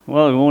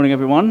Well, good morning,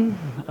 everyone.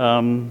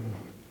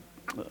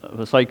 For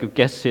the sake of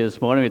guests here this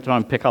morning, we'll try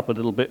and pick up a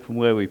little bit from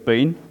where we've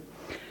been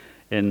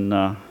in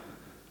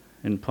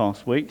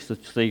past weeks. As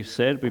Steve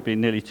said, we've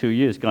been nearly 2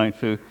 years going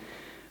through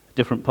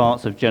different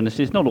parts of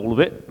Genesis, not all of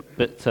it,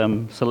 but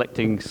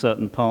selecting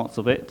certain parts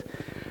of it.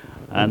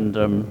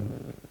 And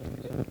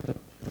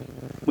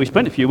we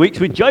spent a few weeks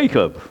with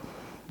Jacob,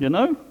 you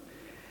know,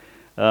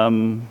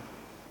 an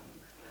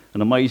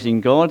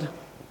amazing God,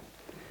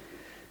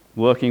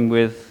 working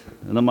with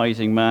an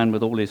amazing man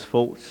with all his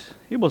faults.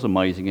 He was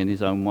amazing in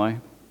his own way,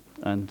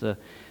 and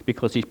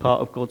because he's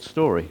part of God's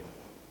story.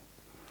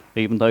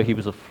 Even though he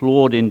was a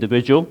flawed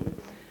individual,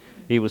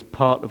 he was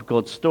part of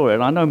God's story.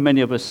 And I know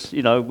many of us,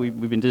 you know,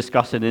 we've been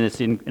discussing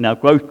this in our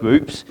growth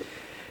groups.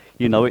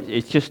 You know,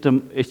 it's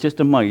just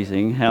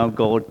amazing how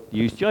God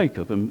used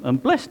Jacob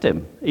and blessed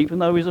him, even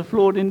though he's a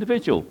flawed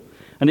individual.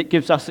 And it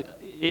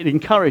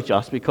encourages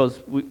us because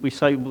we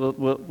say,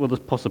 well, there's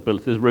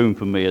possibility, there's room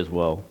for me as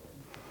well.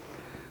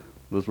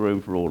 There's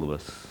room for all of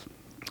us.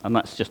 And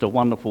that's just a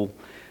wonderful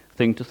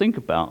thing to think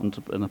about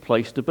and a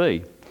place to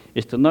be,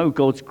 is to know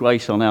God's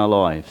grace on our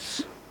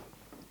lives.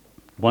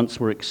 Once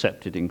we're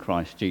accepted in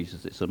Christ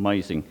Jesus, it's an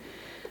amazing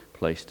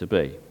place to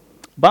be.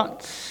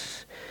 But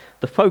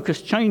the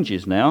focus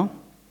changes now,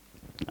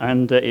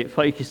 and it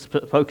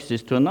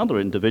focuses to another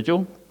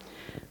individual,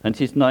 and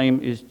his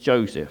name is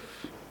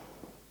Joseph.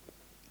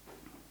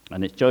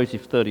 And it's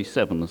Joseph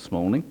 37 this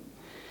morning.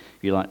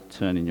 If you like to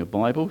turn in your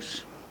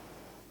Bibles.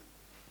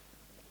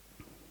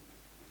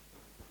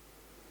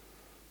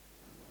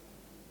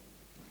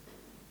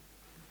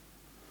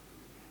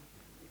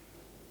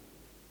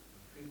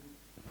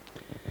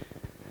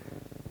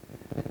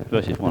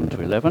 Verses 1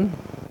 to 11.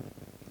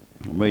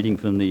 I'm reading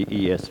from the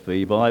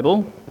ESV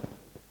Bible,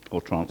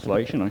 or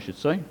translation, I should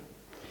say.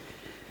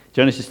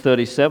 Genesis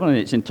 37, and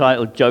it's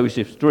entitled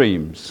Joseph's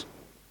Dreams.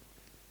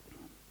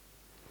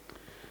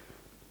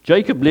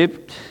 Jacob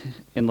lived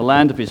in the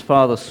land of his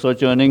father's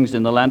sojournings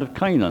in the land of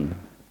Canaan,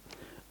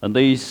 and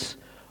these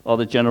are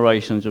the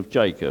generations of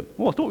Jacob.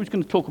 Well, I thought we were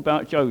going to talk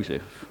about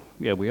Joseph.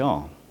 Yeah, we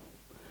are.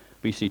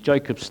 But you see,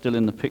 Jacob's still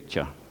in the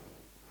picture.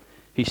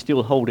 He's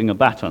still holding a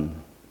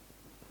baton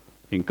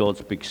in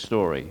God's big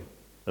story,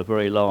 a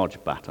very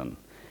large baton.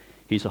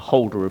 He's a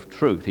holder of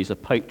truth. He's a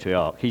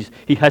patriarch.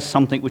 He has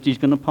something which he's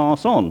going to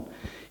pass on,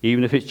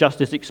 even if it's just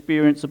his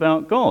experience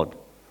about God.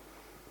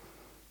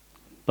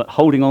 But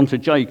holding on to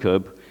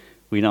Jacob,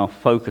 we now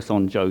focus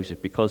on Joseph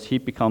because he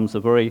becomes a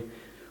very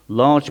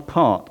large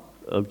part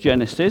of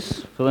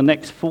Genesis for the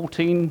next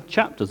 14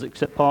 chapters,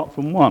 except apart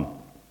from one.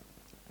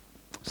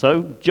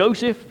 So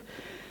Joseph,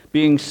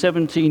 being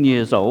 17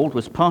 years old,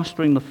 was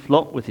pasturing the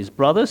flock with his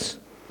brothers.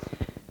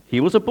 He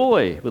was a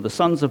boy with the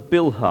sons of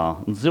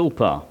Bilhah and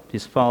Zilpah,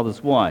 his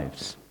father's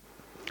wives.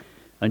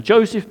 And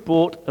Joseph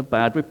brought a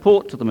bad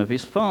report to them of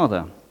his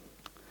father.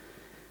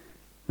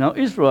 Now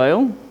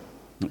Israel,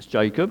 that's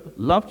Jacob,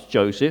 loved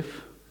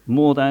Joseph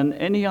more than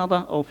any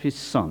other of his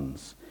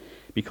sons,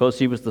 because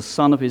he was the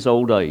son of his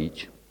old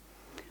age.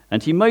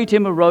 And he made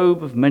him a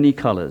robe of many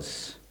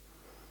colors.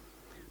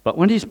 But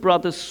when his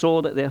brothers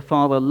saw that their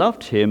father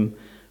loved him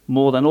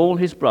more than all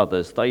his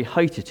brothers, they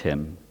hated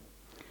him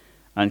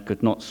and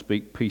could not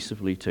speak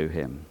peaceably to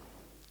him.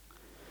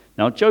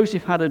 Now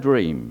Joseph had a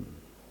dream.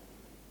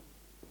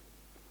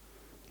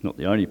 Not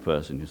the only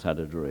person who's had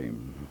a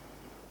dream.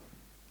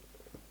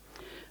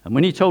 And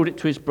when he told it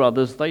to his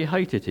brothers, they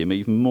hated him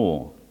even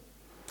more.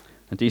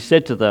 And he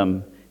said to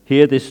them,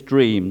 "Hear this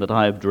dream that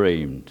I have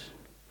dreamed.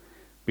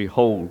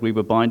 Behold, we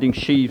were binding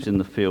sheaves in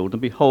the field,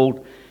 and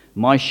behold,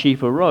 my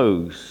sheaf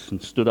arose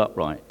and stood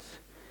upright.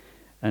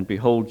 And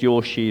behold,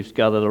 your sheaves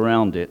gathered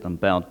around it and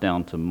bowed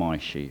down to my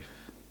sheaf."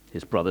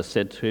 His brothers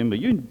said to him, "Are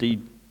you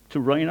indeed to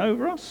reign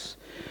over us?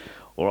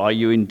 Or are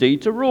you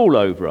indeed to rule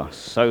over us?"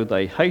 So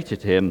they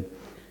hated him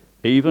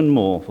even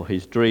more for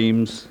his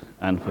dreams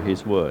and for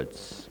his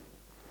words.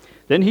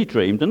 Then he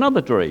dreamed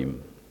another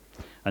dream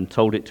and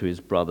told it to his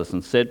brothers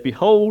and said,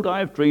 "Behold, I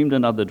have dreamed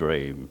another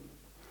dream.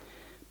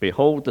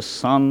 Behold, the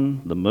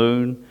sun, the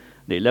moon,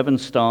 the 11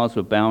 stars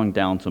were bowing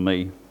down to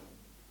me."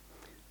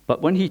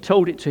 But when he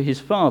told it to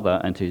his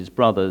father and to his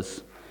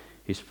brothers,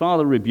 his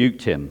father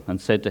rebuked him and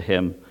said to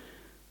him,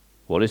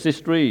 "What is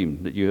this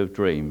dream that you have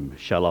dreamed?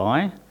 Shall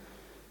I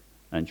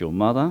and your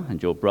mother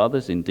and your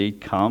brothers indeed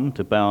come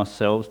to bow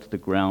ourselves to the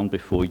ground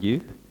before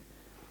you?"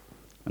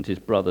 And his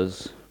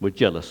brothers were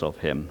jealous of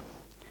him,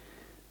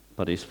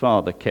 but his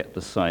father kept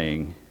the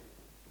saying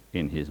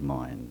in his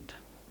mind.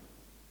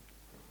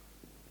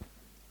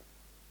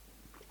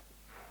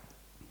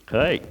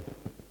 Okay.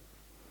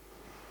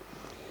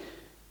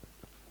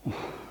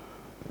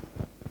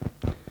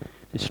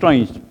 It's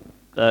strange.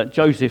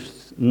 Joseph's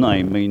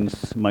name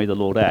means "may the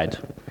Lord add."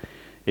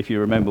 If you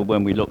remember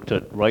when we looked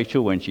at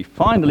Rachel, when she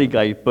finally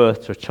gave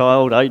birth to a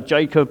child,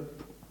 Jacob,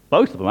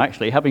 both of them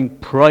actually, having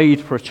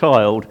prayed for a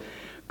child,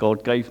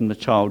 God gave them the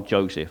child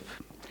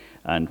Joseph.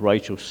 And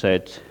Rachel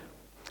said,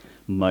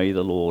 "May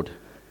the Lord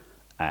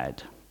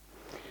add."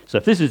 So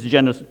if this is the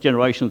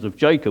generations of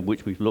Jacob,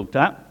 which we've looked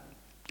at,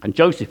 and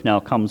Joseph now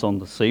comes on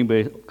the scene,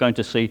 we're going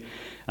to see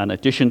an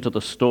addition to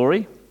the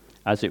story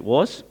as it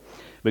was.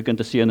 We're going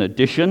to see an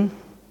addition,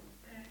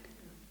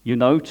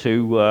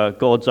 to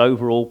God's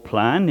overall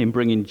plan in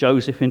bringing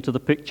Joseph into the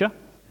picture.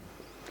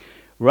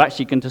 We're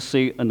actually going to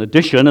see an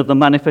addition of the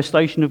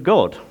manifestation of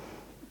God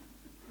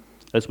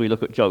as we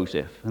look at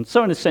Joseph. And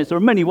so in a sense, there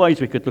are many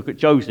ways we could look at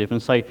Joseph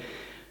and say,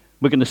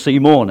 we're going to see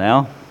more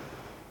now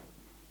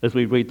as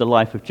we read the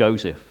life of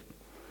Joseph.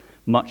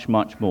 Much,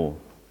 much more.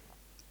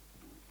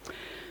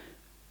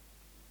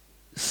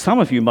 Some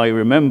of you may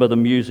remember the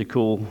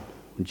musical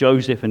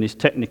Joseph and His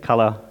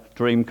Technicolor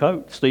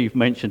Dreamcoat. Steve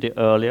mentioned it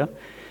earlier,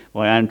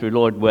 by Andrew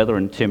Lloyd Webber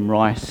and Tim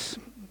Rice.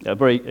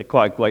 Quite a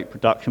great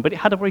production, but it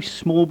had a very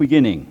small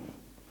beginning.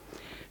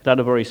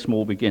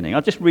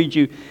 I'll just read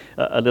you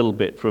a little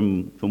bit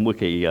from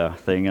Wiki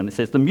thing, and it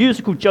says, the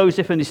musical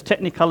Joseph and His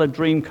Technicolor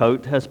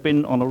Dreamcoat has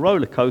been on a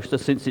roller coaster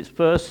since its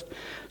first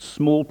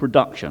small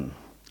production.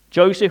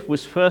 Joseph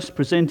was first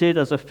presented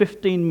as a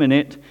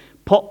 15-minute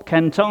pop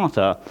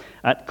cantata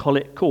at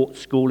Collett Court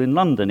School in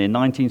London in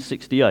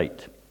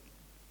 1968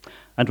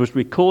 and was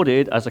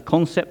recorded as a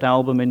concept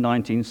album in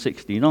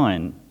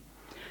 1969.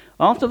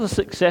 After the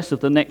success of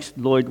the next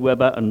Lloyd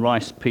Webber and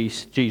Rice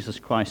piece, Jesus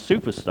Christ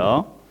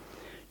Superstar,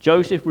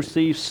 Joseph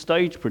received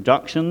stage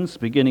productions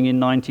beginning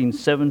in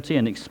 1970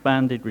 and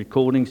expanded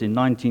recordings in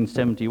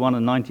 1971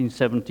 and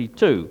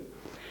 1972.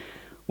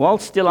 While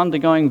still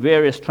undergoing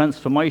various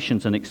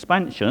transformations and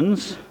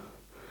expansions,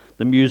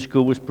 the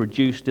musical was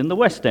produced in the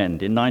West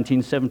End in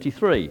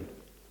 1973,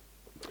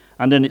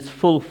 and in its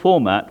full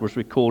format was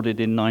recorded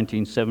in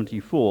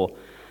 1974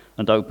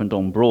 and opened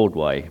on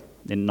Broadway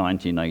in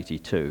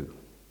 1982.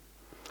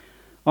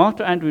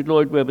 After Andrew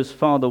Lloyd Webber's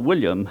father,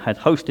 William, had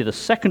hosted a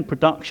second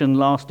production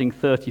lasting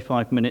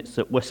 35 minutes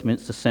at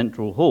Westminster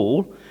Central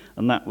Hall,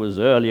 and that was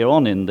earlier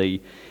on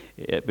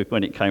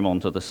when it came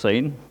onto the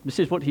scene, this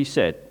is what he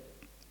said: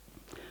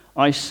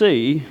 I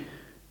see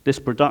this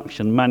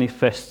production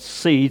manifests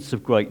seeds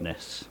of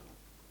greatness.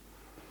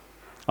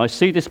 I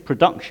see this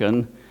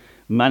production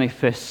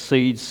manifests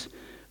seeds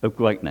of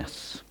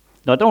greatness.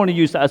 Now, I don't want to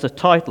use that as a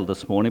title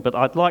this morning, but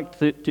I'd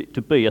like it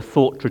to be a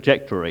thought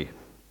trajectory.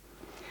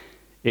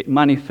 It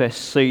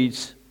manifests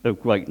seeds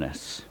of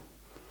greatness.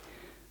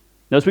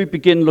 Now, as we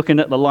begin looking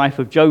at the life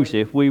of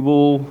Joseph, we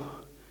will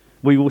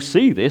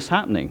see this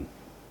happening.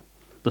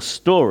 The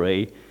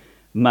story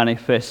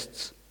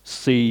manifests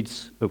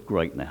seeds of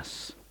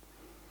greatness.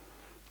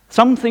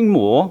 Something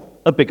more,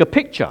 a bigger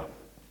picture.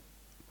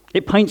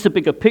 It paints a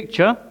bigger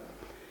picture.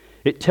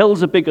 It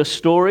tells a bigger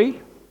story.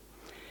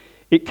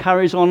 It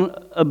carries on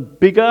a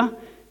bigger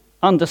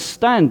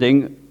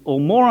understanding or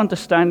more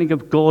understanding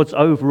of God's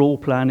overall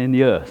plan in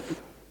the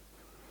earth.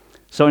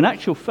 So in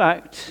actual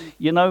fact,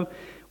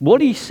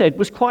 what he said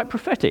was quite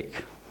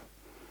prophetic.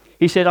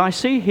 He said, I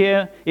see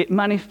here it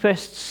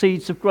manifests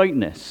seeds of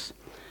greatness.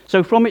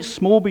 So from its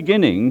small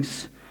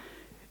beginnings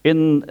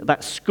in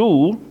that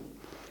school,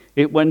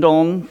 it went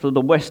on from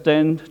the West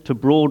End to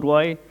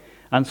Broadway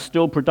and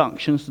still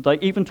productions today,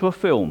 even to a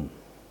film.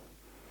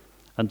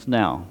 And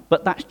now,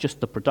 but that's just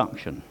the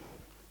production.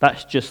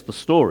 That's just the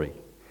story.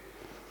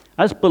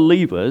 As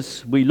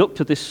believers, we look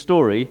to this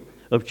story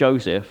of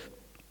Joseph,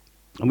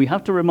 and we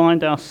have to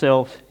remind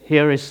ourselves,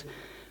 here is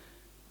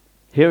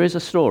a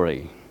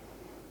story,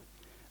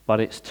 but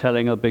it's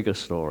telling a bigger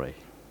story.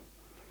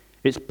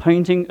 It's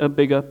painting a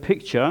bigger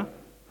picture.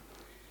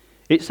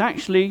 It's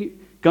actually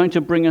going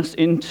to bring us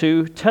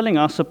into telling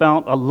us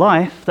about a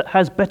life that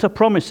has better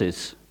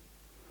promises.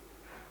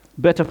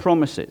 Better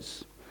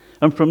promises.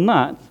 And from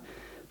that,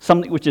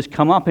 something which has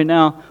come up in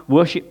our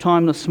worship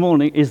time this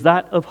morning is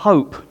that of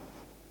hope.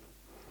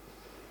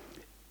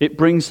 It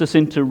brings us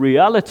into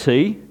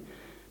reality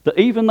that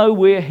even though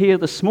we're here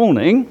this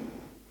morning,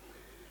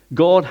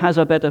 God has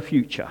a better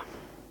future.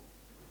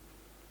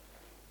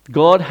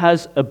 God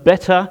has a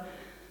better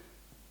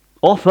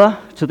offer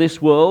to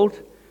this world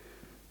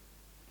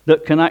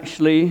that can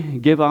actually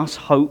give us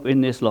hope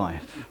in this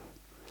life.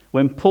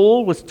 When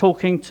Paul was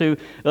talking to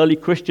early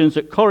Christians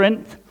at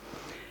Corinth,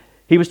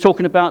 he was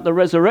talking about the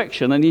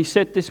resurrection, and he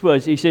said these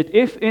words. He said,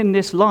 if in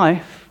this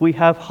life we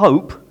have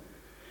hope,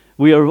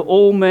 we are of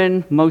all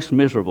men most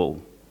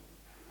miserable.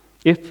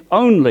 If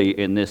only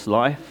in this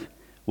life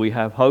we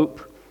have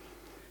hope,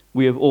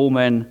 we are of all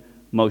men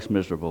most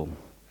miserable.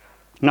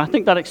 And I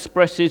think that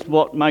expresses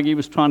what Maggie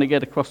was trying to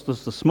get across to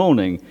us this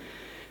morning.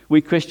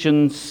 We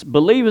Christians,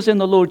 believers in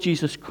the Lord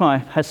Jesus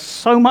Christ, has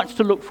so much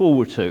to look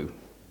forward to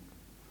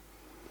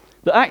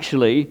that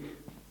actually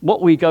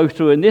what we go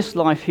through in this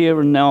life here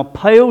and now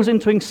pales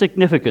into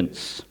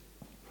insignificance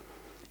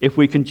if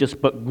we can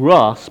just but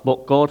grasp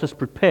what God has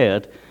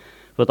prepared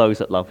for those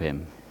that love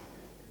him.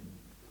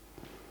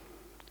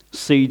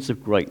 Seeds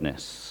of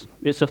greatness.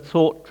 It's a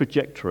thought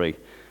trajectory,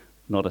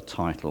 not a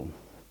title.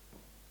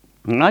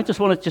 And I just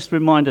want to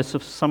remind us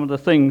of some of the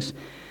things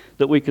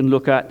that we can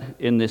look at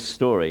in this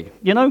story.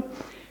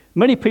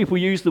 Many people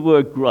use the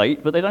word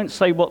great, but they don't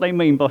say what they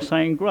mean by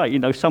saying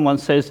great. Someone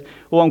says,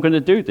 oh, I'm going to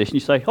do this, and you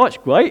say, oh, it's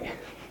great.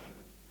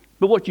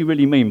 But what do you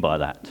really mean by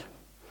that?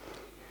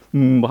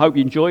 I hope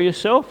you enjoy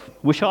yourself.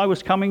 Wish I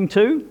was coming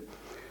too.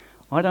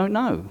 I don't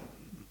know.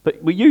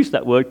 But we use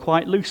that word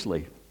quite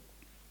loosely.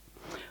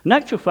 In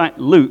actual fact,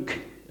 Luke,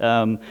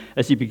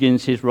 as he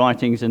begins his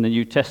writings in the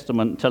New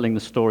Testament, telling the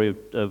story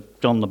of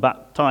John the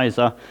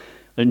Baptizer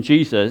and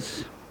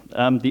Jesus,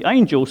 the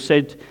angel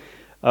said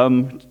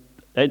to,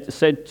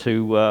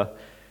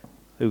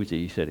 who was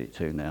he said it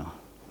to now?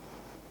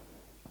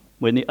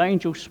 When the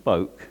angel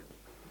spoke,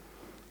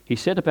 he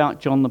said about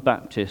John the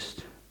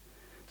Baptist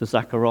to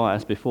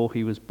Zacharias before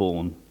he was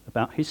born,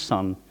 about his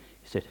son,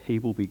 he said, he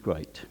will be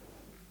great.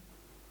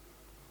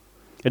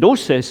 It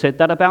also said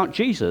that about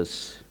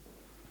Jesus.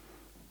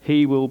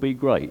 He will be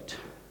great.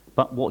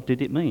 But what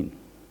did it mean?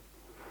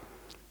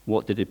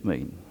 What did it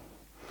mean?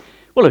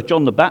 Well, of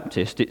John the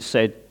Baptist, it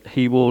said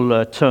he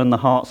will turn the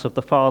hearts of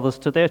the fathers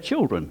to their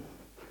children.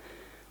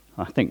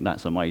 I think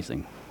that's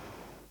amazing.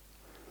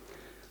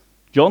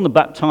 John the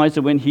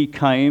Baptizer, when he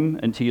came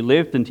and he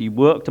lived and he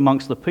worked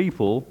amongst the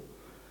people,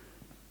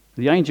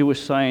 the angel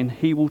was saying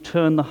he will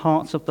turn the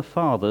hearts of the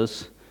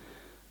fathers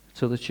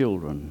to the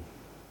children.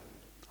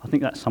 I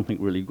think that's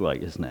something really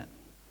great, isn't it?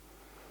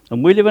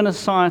 And we live in a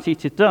society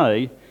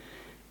today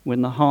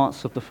when the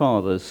hearts of the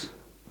fathers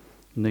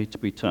need to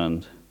be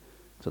turned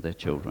to their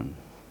children.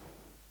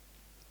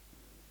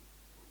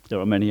 There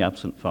are many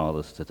absent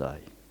fathers today.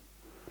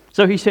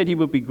 So he said he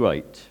would be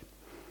great.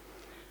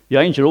 The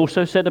angel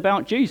also said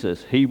about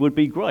Jesus, he would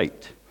be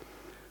great.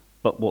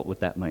 But what would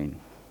that mean?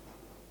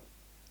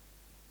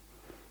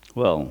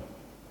 Well,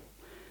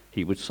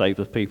 he would save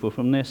the people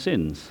from their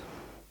sins.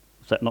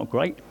 Is that not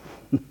great?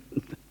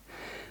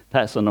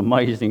 That's an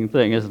amazing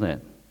thing, isn't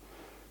it?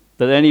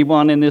 That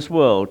anyone in this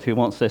world who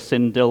wants their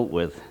sin dealt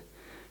with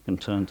can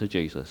turn to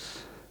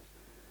Jesus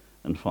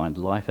and find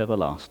life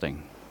everlasting.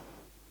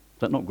 Is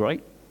that not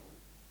great?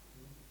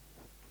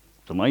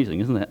 It's amazing,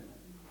 isn't it?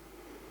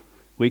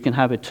 We can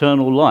have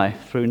eternal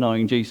life through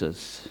knowing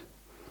Jesus.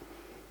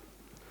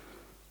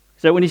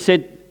 So when he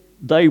said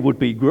they would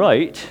be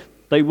great,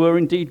 they were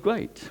indeed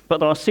great. But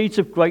there are seeds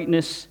of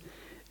greatness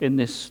in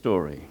this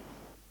story.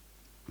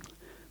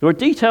 There are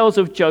details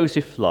of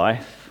Joseph's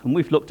life, and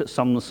we've looked at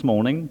some this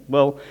morning.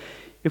 Well,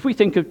 if we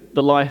think of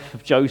the life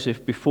of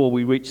Joseph before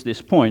we reach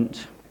this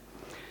point,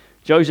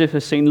 Joseph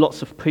has seen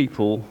lots of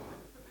people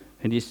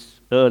in his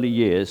early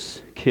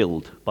years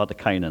killed by the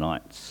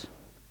Canaanites.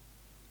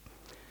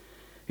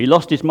 He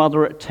lost his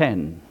mother at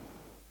 10.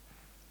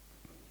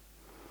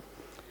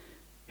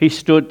 He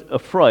stood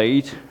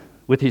afraid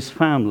with his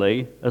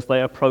family as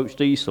they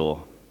approached Esau.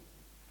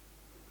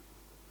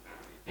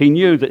 He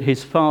knew that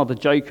his father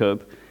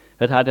Jacob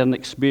had had an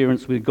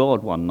experience with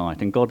God one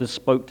night, and God had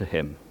spoke to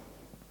him.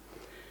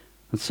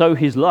 And so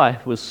his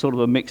life was sort of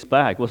a mixed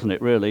bag, wasn't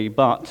it, really?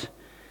 But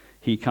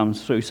he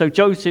comes through. So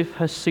Joseph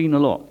has seen a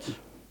lot.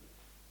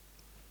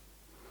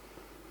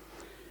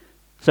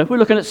 So if we're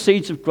looking at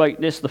seeds of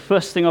greatness, the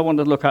first thing I want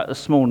to look at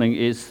this morning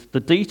is the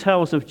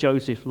details of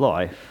Joseph's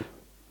life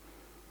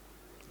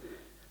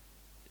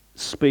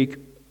speak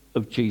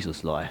of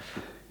Jesus' life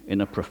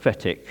in a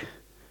prophetic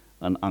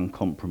and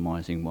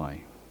uncompromising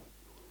way.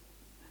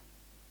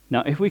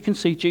 Now, if we can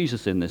see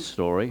Jesus in this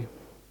story,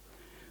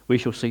 we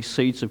shall see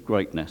seeds of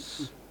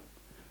greatness,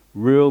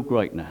 real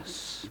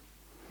greatness.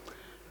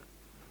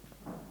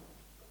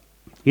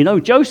 You know,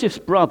 Joseph's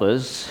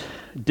brothers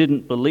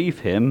didn't believe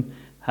him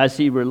as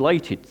he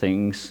related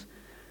things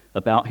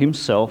about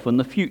himself and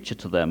the future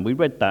to them. We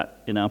read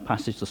that in our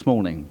passage this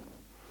morning.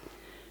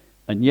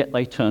 And yet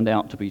they turned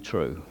out to be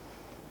true.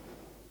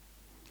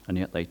 And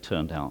yet they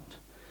turned out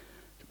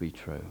to be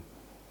true.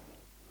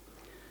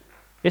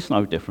 It's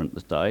no different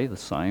today, the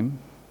same.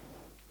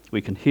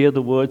 We can hear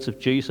the words of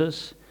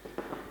Jesus.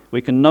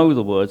 We can know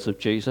the words of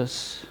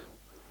Jesus.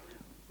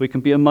 We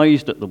can be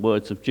amazed at the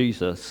words of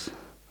Jesus.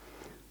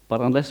 But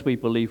unless we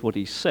believe what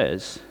he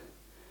says,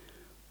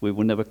 we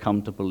will never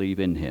come to believe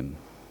in him.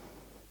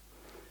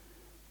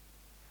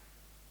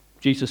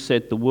 Jesus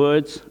said, the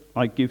words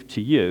I give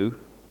to you,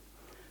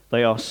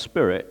 they are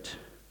spirit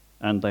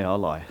and they are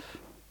life.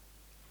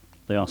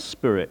 They are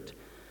spirit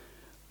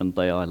and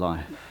they are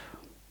life.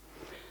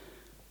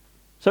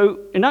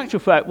 So, in actual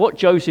fact, what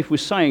Joseph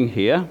was saying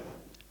here,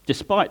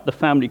 despite the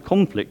family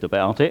conflict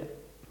about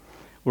it,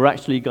 were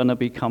actually going to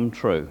become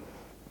true.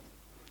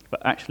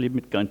 But actually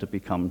going to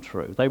become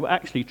true. They were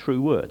actually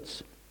true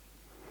words.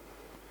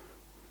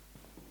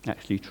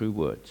 Actually true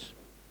words.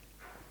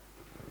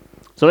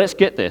 So let's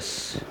get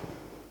this.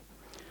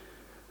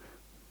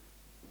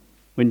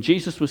 When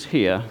Jesus was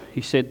here,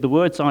 he said, the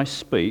words I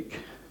speak,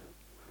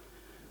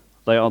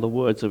 they are the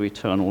words of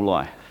eternal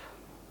life.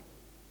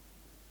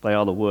 They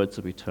are the words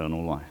of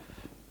eternal life.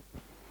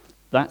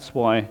 That's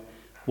why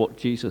what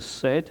Jesus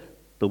said,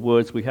 the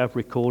words we have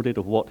recorded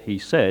of what he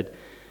said,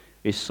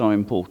 is so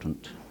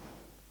important.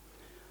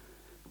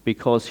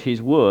 Because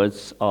his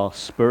words are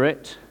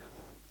spirit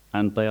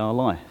and they are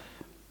life.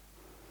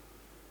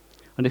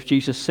 And if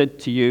Jesus said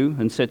to you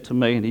and said to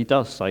me, and he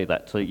does say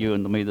that to you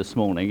and to me this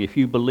morning, if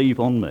you believe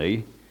on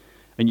me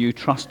and you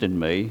trust in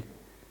me,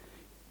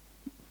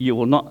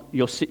 you not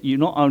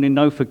only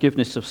know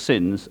forgiveness of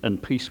sins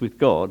and peace with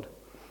God,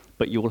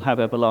 but you will have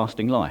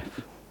everlasting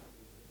life.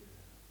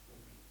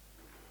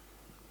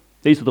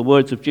 These are the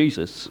words of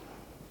Jesus.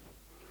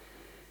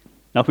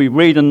 Now, if we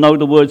read and know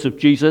the words of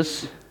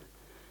Jesus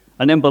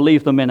and then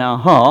believe them in our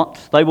heart,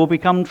 they will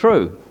become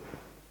true.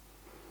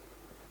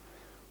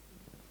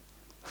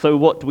 So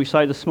what do we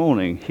say this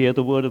morning? Hear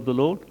the word of the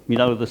Lord? You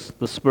know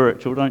the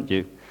spiritual, don't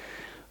you?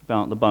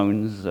 About the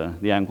bones,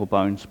 the ankle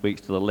bone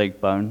speaks to the leg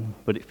bone,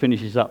 but it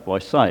finishes up by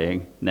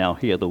saying, now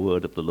hear the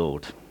word of the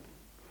Lord.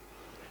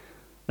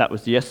 That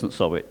was the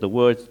essence of it, the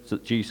words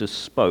that Jesus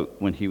spoke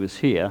when he was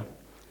here,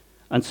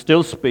 and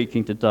still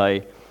speaking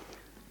today,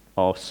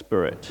 are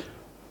spirit,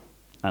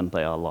 and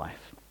they are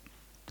life.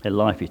 They're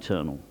life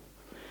eternal.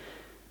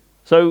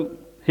 So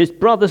his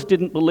brothers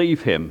didn't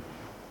believe him,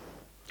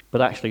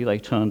 but actually they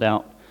turned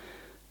out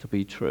to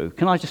be true.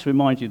 Can I just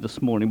remind you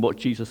this morning what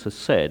Jesus has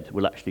said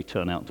will actually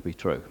turn out to be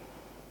true?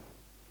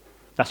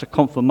 That's a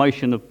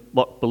confirmation of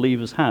what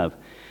believers have.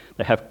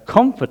 They have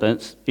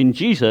confidence in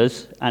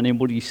Jesus and in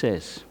what he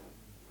says.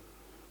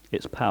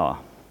 It's power.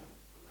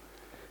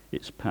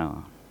 It's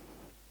power.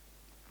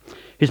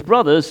 His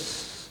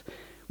brothers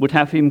would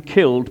have him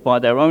killed by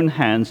their own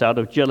hands out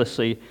of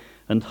jealousy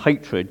and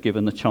hatred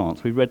given the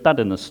chance. We read that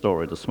in the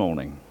story this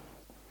morning.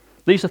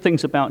 These are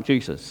things about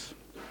Jesus.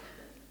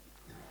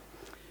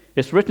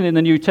 It's written in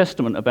the New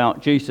Testament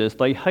about Jesus,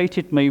 they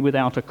hated me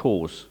without a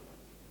cause.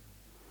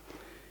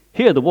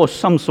 Here there was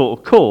some sort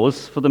of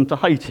cause for them to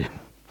hate him.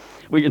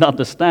 We can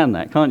understand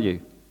that, can't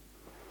you?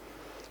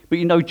 But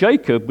you know,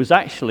 Jacob was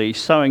actually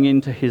sowing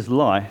into his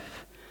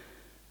life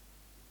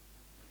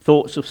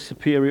thoughts of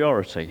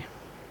superiority.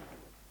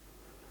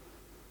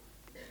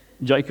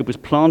 Jacob was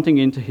planting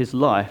into his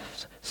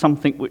life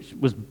something which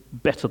was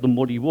better than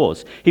what he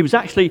was. He was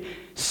actually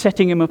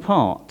setting him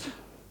apart.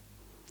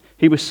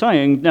 He was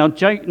saying, now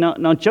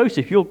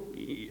Joseph,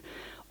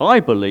 I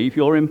believe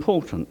you're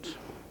important.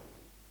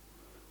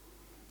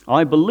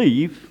 I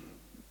believe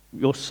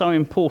you're so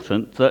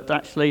important that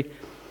actually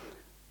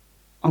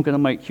I'm going to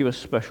make you a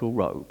special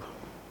robe,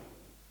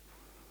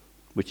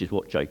 which is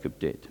what Jacob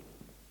did.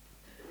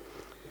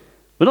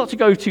 But not to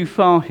go too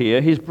far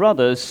here, his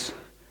brothers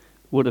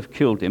would have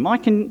killed him. I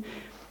can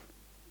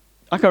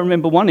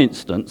remember one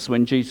instance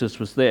when Jesus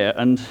was there,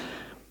 and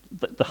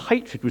the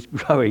hatred was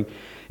growing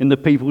in the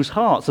people's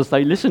hearts as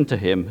they listened to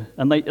him,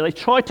 and they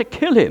tried to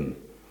kill him.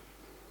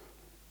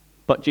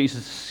 But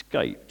Jesus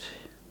escaped.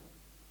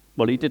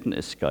 Well, he didn't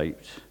escape.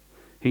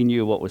 He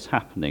knew what was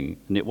happening,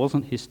 and it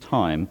wasn't his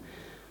time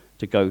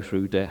to go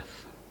through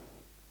death.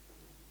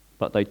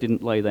 But they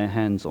didn't lay their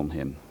hands on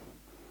him.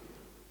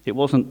 It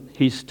wasn't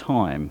his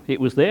time. It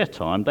was their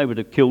time. They would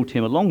have killed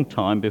him a long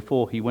time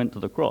before he went to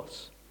the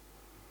cross.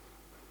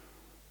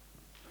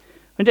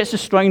 And it's a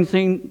strange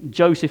thing,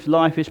 Joseph's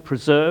life is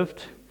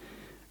preserved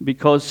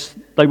because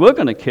they were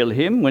going to kill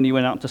him when he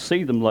went out to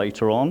see them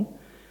later on,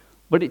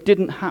 but it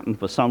didn't happen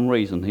for some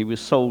reason. He was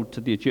sold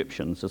to the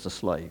Egyptians as a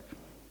slave.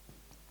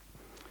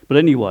 But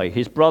anyway,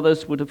 his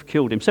brothers would have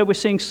killed him. So we're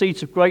seeing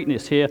seeds of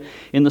greatness here.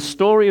 In the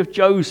story of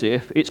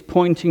Joseph, it's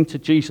pointing to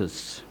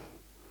Jesus.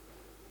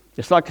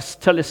 It's like a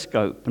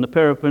telescope and a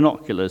pair of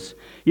binoculars.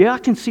 Yeah, I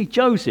can see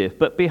Joseph,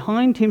 but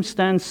behind him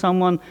stands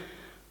someone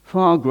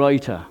far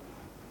greater,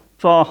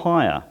 far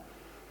higher,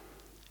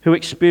 who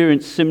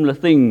experienced similar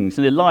things,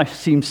 and their life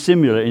seems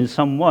similar in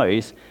some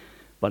ways,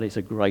 but it's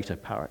a greater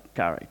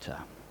character,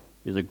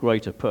 is a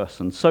greater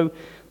person. So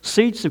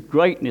seeds of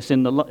greatness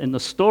in the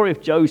story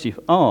of Joseph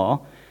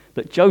are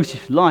that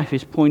Joseph's life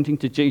is pointing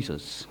to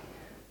Jesus.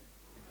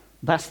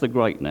 That's the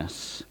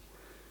greatness.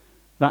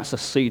 That's a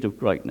seed of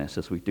greatness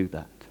as we do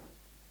that.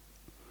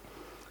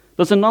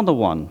 There's another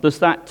one. There's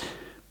that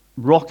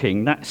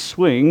rocking, that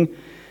swing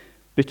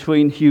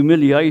between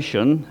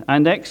humiliation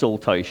and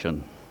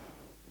exaltation.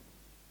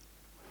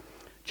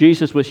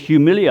 Jesus was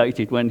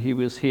humiliated when he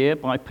was here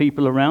by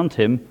people around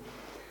him,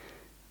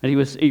 and he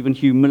was even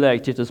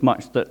humiliated as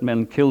much that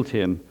men killed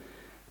him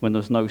when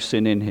there was no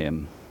sin in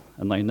him,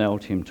 and they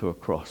nailed him to a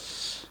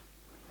cross.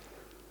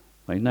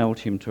 They nailed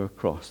him to a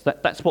cross.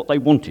 That's what they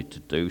wanted to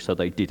do, so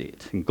they did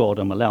it, and God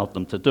allowed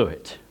them to do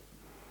it.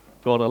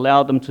 God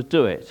allowed them to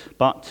do it,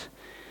 but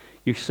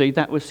you see,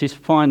 that was his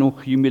final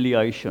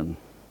humiliation.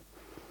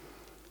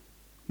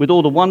 With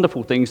all the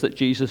wonderful things that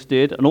Jesus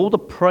did, and all the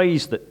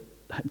praise that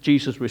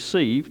Jesus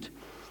received,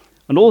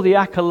 and all the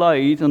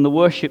accolade and the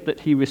worship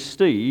that he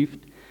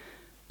received,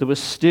 there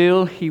was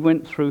still, he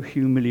went through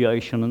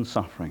humiliation and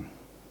suffering.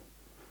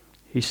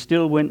 He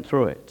still went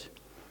through it.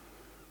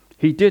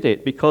 He did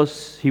it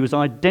because he was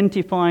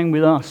identifying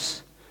with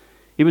us.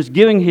 He was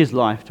giving his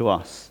life to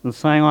us and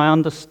saying, I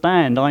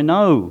understand, I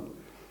know.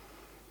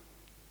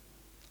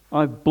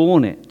 I've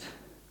borne it.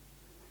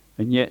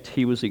 And yet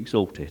he was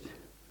exalted.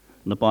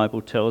 And the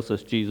Bible tells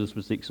us Jesus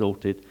was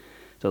exalted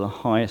to the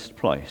highest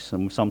place.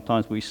 And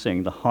sometimes we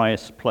sing, the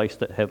highest place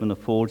that heaven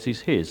affords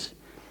is his.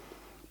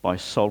 By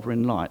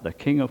sovereign light, the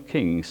King of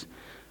kings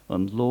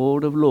and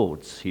Lord of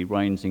lords, he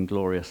reigns in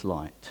glorious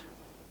light.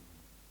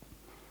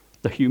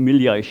 The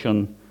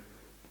humiliation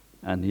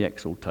and the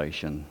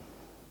exaltation.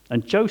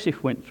 And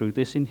Joseph went through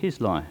this in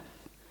his life.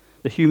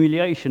 The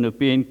humiliation of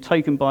being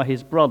taken by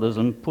his brothers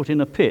and put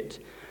in a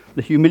pit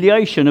the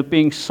humiliation of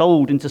being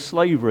sold into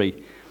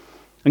slavery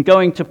and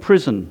going to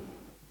prison.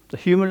 The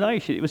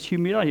humiliation, it was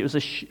humiliation.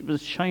 It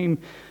was a shame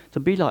to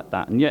be like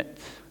that, and yet,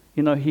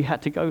 he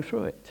had to go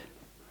through it.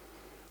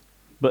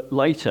 But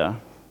later,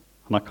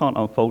 and I can't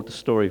unfold the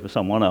story for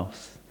someone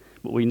else,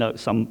 but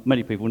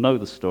many people know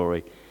the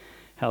story,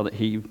 how that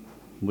he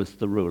was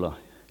the ruler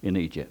in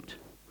Egypt.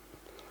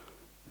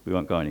 We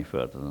won't go any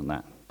further than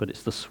that. But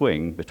it's the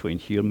swing between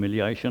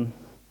humiliation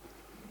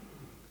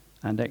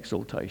and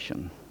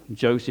exaltation.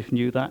 Joseph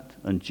knew that,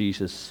 and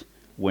Jesus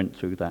went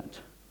through that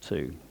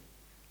too.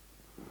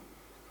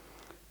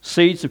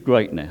 Seeds of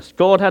greatness.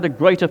 God had a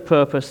greater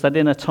purpose that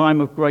in a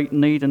time of great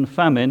need and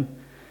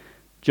famine,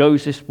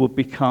 Joseph would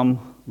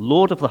become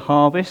Lord of the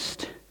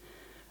harvest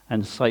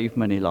and save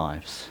many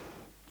lives.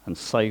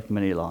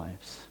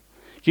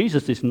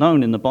 Jesus is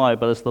known in the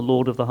Bible as the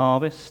Lord of the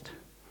harvest.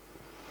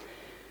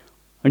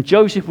 And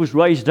Joseph was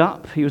raised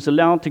up. He was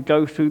allowed to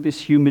go through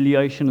this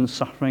humiliation and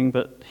suffering,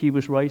 but he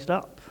was raised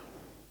up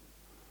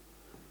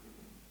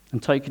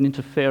and taken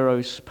into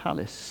Pharaoh's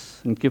palace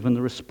and given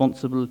the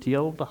responsibility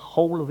of the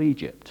whole of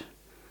Egypt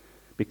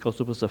because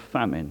there was a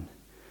famine.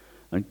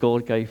 And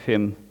God gave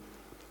him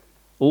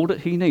all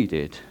that he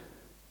needed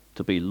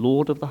to be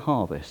Lord of the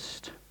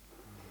harvest.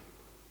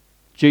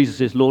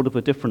 Jesus is Lord of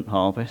a different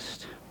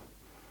harvest,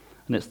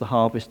 and it's the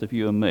harvest of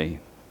you and me.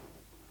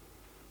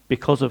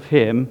 Because of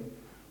him,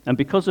 and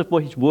because of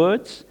his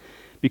words,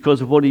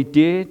 because of what he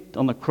did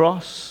on the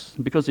cross,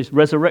 and because of his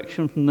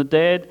resurrection from the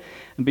dead,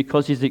 and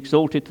because he's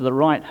exalted to the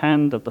right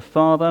hand of the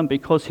Father, and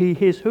because he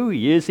is who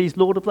he is, he's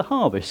Lord of the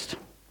harvest.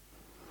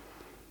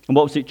 And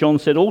what was it John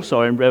said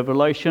also in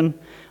Revelation?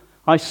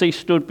 I see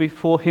stood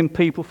before him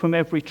people from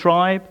every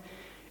tribe,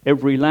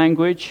 every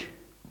language,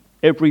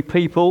 every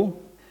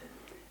people,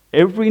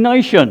 every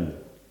nation,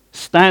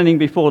 standing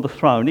before the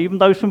throne, even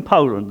those from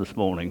Poland this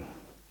morning.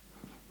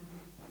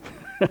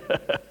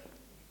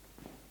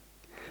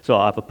 So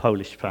I have a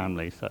Polish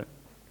family, so.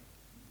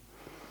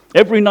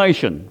 Every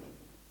nation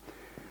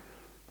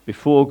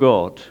before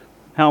God.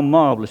 How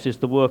marvelous is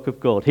the work of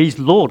God. He's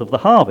Lord of the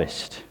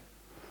harvest,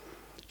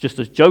 just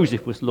as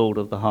Joseph was Lord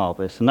of the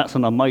harvest, and that's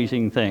an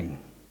amazing thing.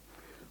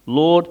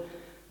 Lord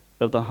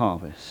of the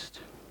harvest.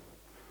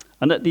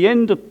 And at the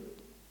end of,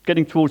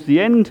 getting towards the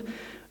end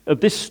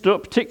of this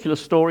particular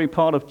story,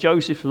 part of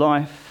Joseph's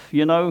life,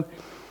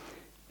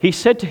 he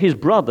said to his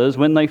brothers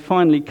when they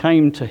finally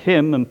came to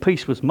him and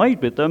peace was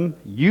made with them,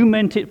 you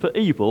meant it for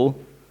evil,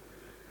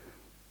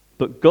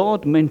 but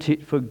God meant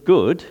it for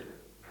good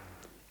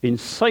in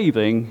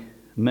saving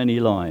many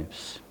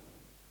lives.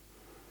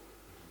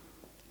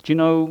 Do you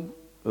know,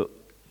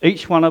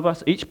 each one of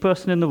us, each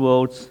person in the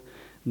world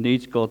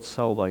needs God's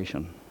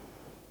salvation.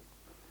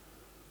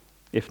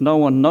 If no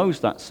one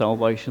knows that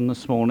salvation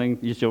this morning,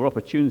 it's your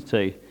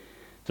opportunity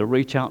to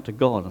reach out to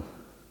God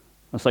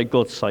and say,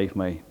 God, save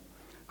me.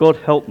 God,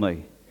 help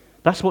me.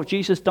 That's what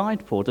Jesus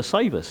died for, to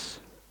save us.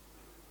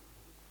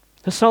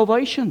 The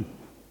salvation.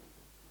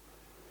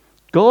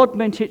 God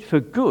meant it for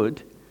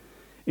good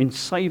in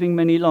saving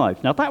many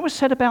lives. Now, that was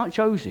said about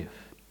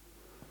Joseph,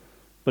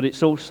 but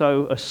it's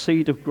also a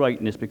seed of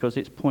greatness because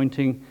it's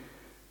pointing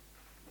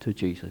to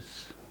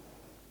Jesus.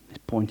 It's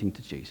pointing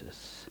to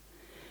Jesus.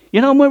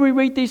 When we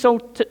read these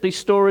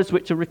stories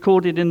which are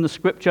recorded in the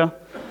Scripture,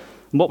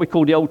 what we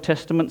call the Old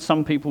Testament,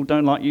 some people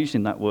don't like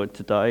using that word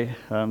today.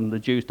 The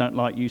Jews don't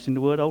like using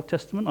the word Old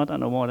Testament. I don't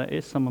know why that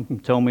is. Someone can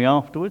tell me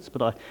afterwards,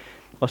 but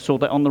I saw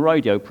that on the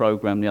radio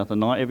program the other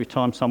night. Every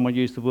time someone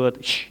used the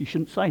word, shh, you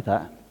shouldn't say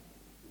that.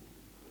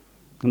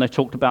 And they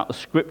talked about the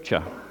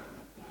Scripture.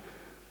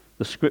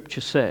 The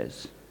Scripture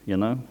says,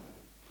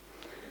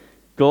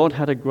 God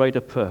had a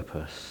greater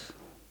purpose.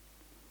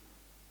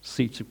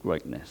 Seeds of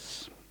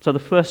greatness. So the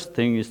first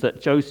thing is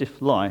that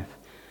Joseph's life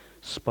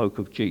spoke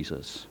of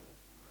Jesus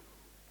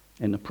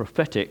in a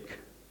prophetic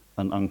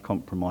and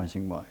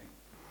uncompromising way.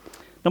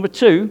 Number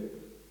two,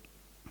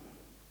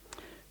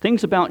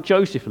 things about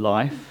Joseph's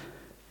life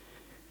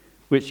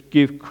which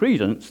give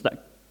credence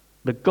that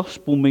the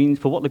gospel means,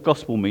 for what the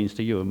gospel means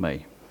to you and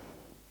me.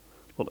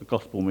 What the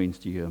gospel means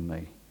to you and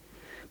me.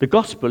 The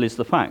gospel is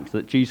the fact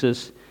that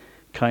Jesus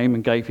came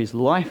and gave his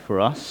life for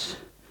us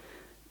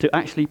to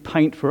actually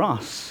paint for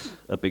us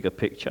a bigger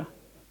picture,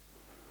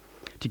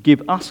 to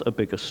give us a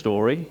bigger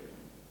story,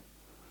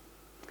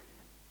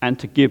 and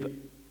to give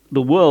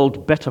the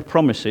world better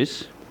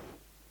promises,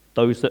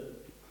 those that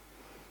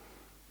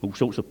all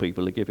sorts of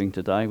people are giving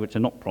today, which are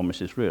not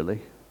promises really,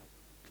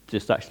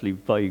 just actually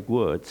vague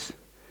words.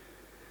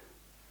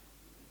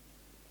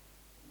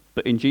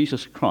 But in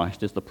Jesus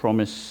Christ, as the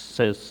promise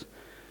says,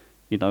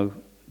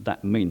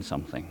 that means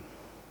something.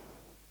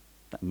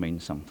 That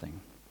means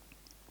something.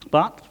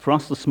 But for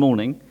us this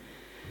morning,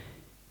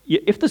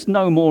 if there's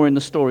no more in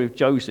the story of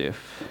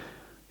Joseph,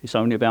 it's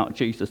only about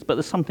Jesus, but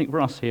there's something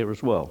for us here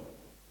as well.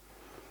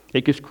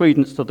 It gives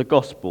credence to the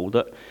gospel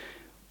that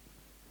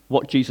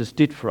what Jesus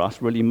did for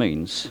us really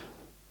means.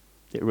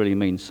 It really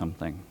means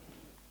something.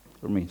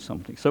 It means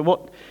something. So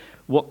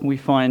what can we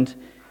find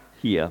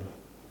here?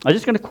 I'm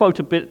just going to quote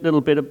a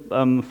little bit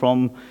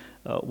from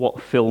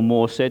what Phil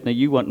Moore said. Now,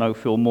 you won't know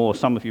Phil Moore.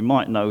 Some of you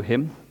might know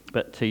him,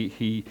 but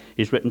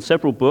he's written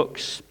several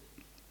books.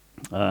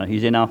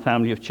 He's in our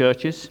family of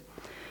churches.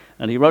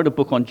 And he wrote a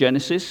book on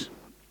Genesis.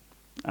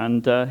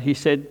 And he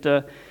said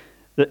that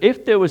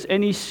if there was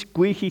any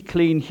squeaky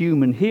clean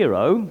human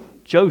hero,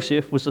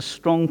 Joseph was a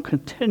strong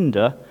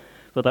contender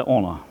for that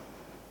honor.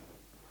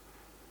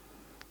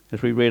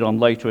 As we read on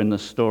later in the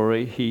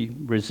story, he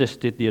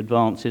resisted the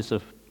advances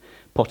of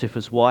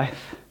Potiphar's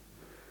wife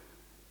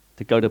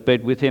to go to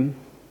bed with him.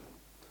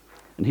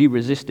 And he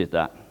resisted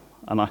that.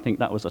 And I think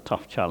that was a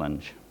tough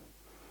challenge.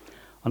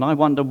 And I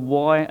wonder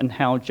why and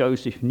how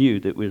Joseph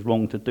knew that it was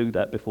wrong to do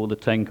that before the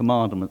Ten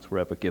Commandments were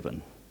ever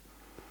given.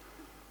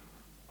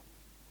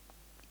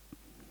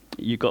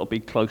 You've got to be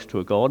close to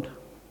a God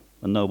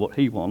and know what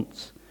he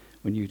wants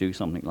when you do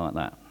something like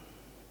that.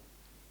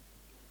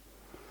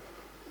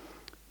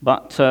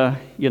 But, so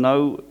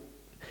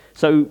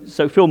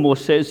Phil Moore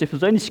says, if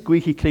there's any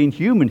squeaky clean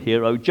human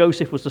hero,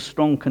 Joseph was a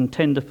strong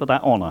contender for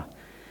that honor,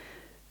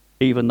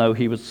 even though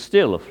he was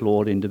still a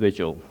flawed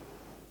individual.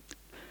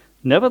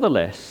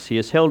 Nevertheless, he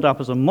is held up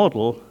as a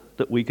model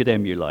that we could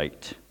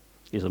emulate.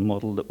 He's a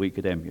model that we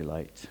could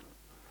emulate.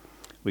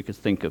 We could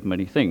think of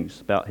many things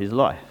about his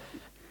life.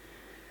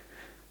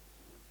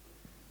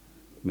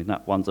 I mean,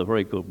 that one's a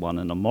very good one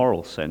in a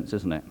moral sense,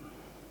 isn't it?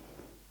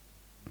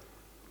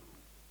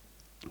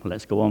 Well,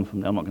 let's go on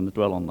from there. I'm not going to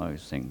dwell on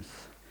those things.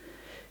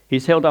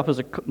 He's held up as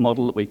a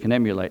model that we can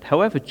emulate.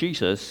 However,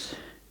 Jesus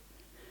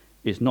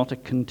is not a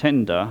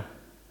contender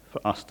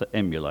for us to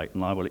emulate,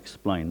 and I will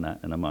explain that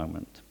in a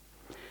moment.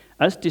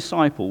 As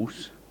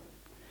disciples,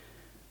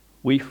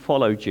 we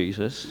follow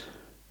Jesus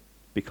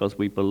because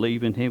we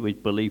believe in him. We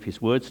believe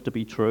his words to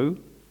be true.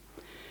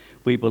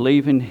 We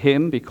believe in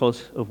him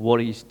because of what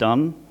he's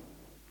done.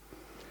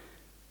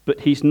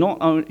 But he's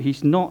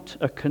not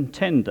a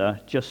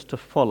contender just to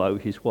follow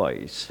his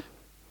ways.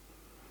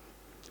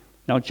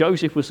 Now,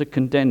 Joseph was a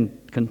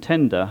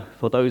contender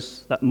for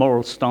that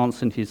moral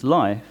stance in his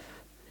life,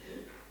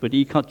 but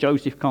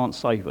Joseph can't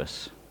save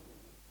us.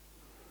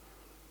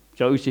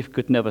 Joseph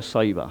could never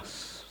save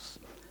us.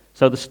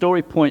 So the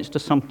story points to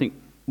something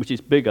which is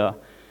bigger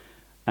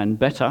and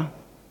better,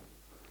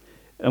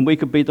 and we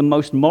could be the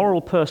most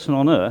moral person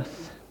on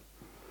earth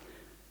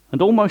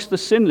and almost the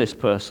sinless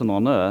person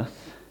on earth,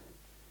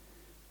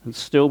 and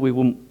still we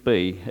wouldn't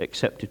be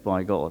accepted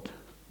by God.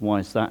 Why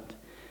is that?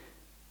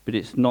 But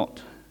it's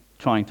not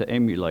trying to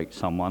emulate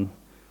someone,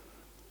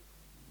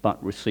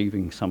 but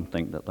receiving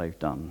something that they've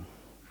done.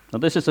 Now,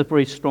 this is a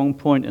very strong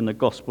point in the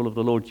gospel of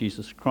the Lord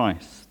Jesus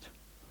Christ.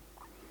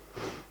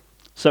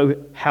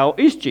 So, how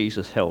is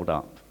Jesus held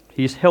up?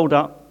 He's held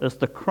up as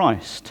the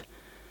Christ,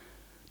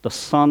 the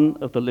Son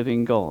of the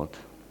living God.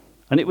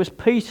 And it was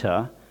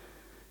Peter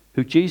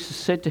who Jesus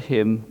said to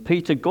him,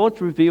 Peter, God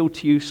revealed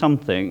to you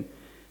something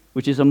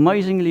which is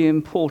amazingly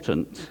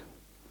important.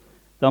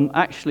 I'm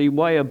actually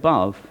way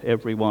above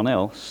everyone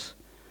else.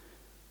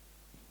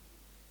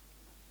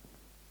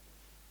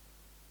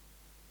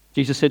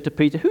 Jesus said to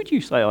Peter, who do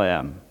you say I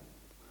am?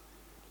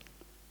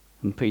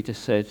 And Peter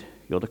said,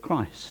 you're the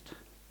Christ.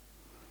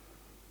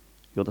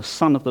 You're the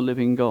Son of the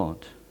living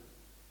God.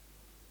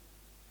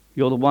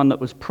 You're the one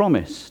that was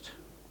promised.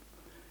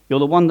 You're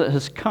the one that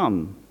has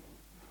come.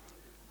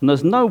 And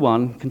there's no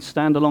one can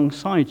stand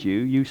alongside you.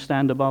 You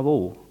stand above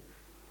all.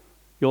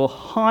 You're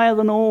higher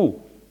than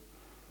all.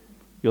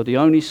 You're the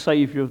only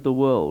Saviour of the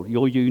world.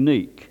 You're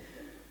unique.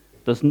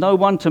 There's no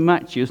one to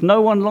match you. There's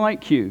no one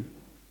like you.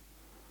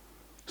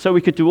 So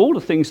we could do all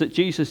the things that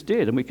Jesus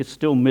did, and we could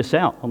still miss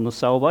out on the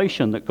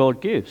salvation that God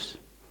gives.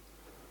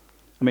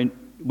 I mean,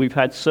 we've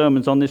had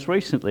sermons on this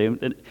recently,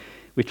 and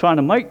we're trying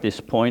to make this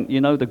point.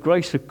 The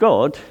grace of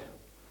God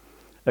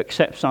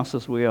accepts us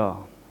as we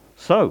are.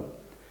 So,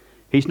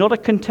 he's not a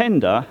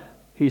contender,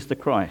 he's the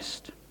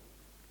Christ.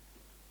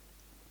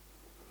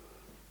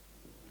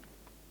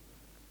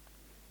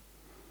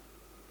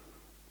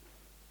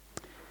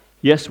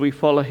 Yes, we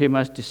follow him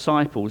as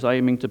disciples,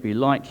 aiming to be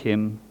like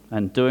him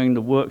and doing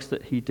the works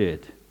that he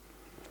did.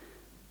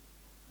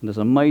 And there's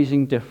an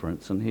amazing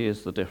difference, and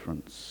here's the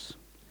difference.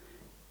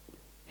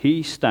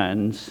 He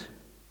stands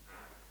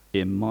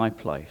in my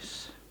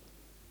place.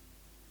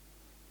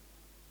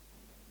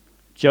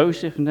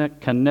 Joseph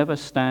can never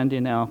stand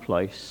in our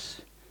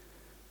place,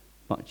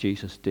 but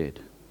Jesus did.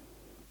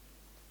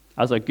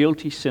 As a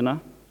guilty sinner,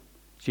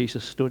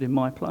 Jesus stood in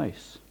my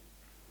place.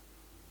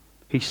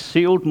 He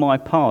sealed my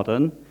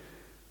pardon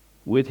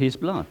with his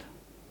blood.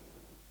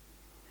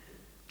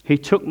 He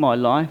took my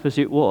life as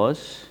it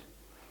was,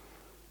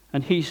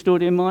 and he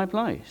stood in my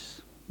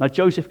place. Now,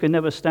 Joseph can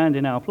never stand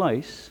in our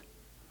place,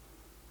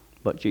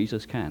 but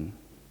Jesus can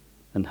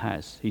and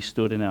has. He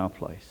stood in our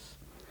place.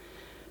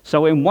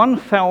 So in one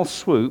foul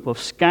swoop of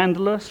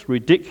scandalous,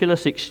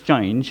 ridiculous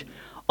exchange,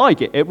 I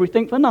get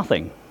everything for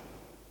nothing.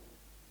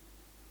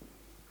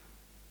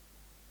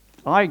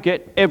 I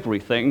get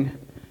everything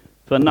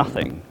for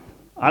nothing.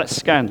 That's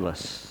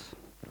scandalous,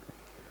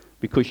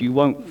 because you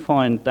won't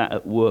find that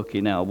at work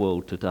in our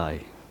world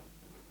today.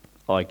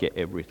 I get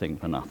everything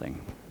for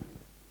nothing.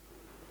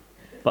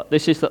 But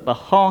this is at the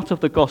heart of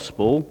the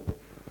gospel.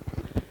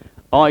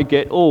 I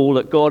get all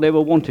that God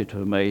ever wanted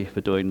of me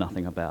for doing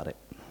nothing about it.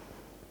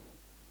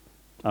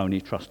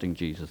 Only trusting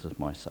Jesus as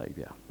my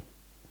Saviour.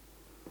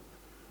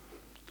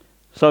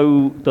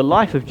 So the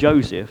life of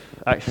Joseph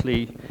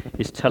actually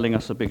is telling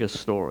us a bigger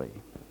story.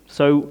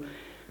 So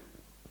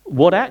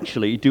what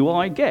actually do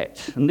I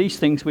get? And these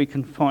things we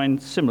can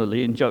find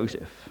similarly in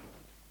Joseph.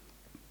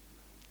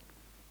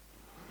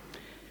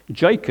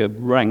 Jacob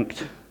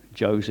ranked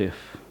Joseph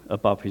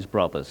above his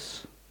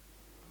brothers.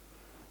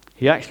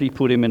 He actually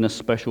put him in a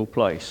special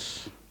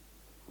place.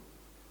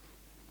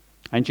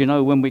 And you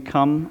know, when we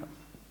come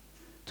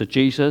to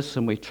Jesus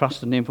and we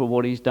trust in him for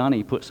what he's done,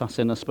 he puts us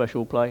in a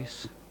special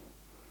place.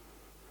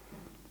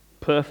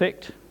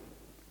 Perfect,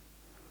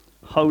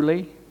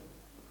 holy,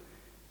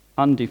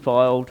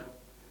 undefiled,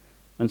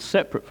 and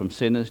separate from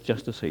sinners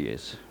just as he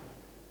is.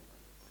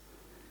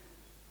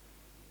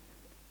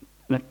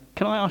 Now,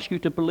 can I ask you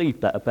to believe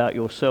that about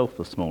yourself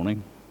this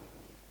morning?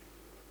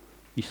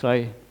 You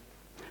say,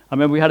 I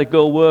remember we had a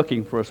girl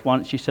working for us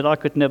once. She said, I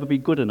could never be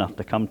good enough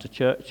to come to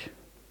church.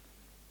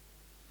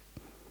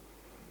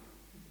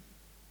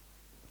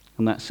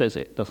 And that says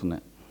it, doesn't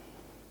it?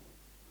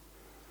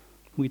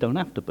 We don't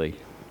have to be.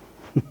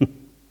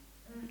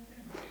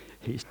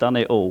 He's done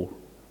it all.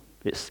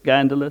 It's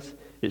scandalous,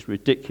 it's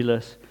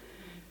ridiculous,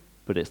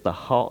 but it's the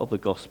heart of the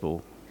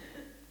gospel.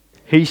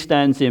 He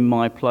stands in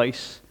my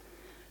place,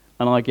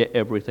 and I get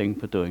everything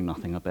for doing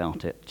nothing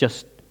about it.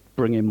 Just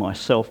bringing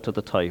myself to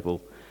the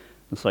table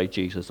and say,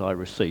 Jesus, I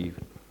receive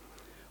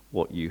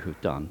what you have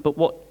done. But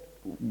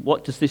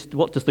what does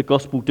the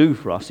gospel do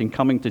for us in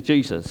coming to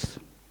Jesus?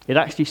 It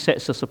actually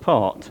sets us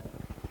apart.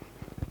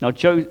 Now,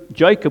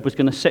 Jacob was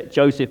going to set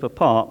Joseph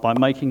apart by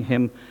making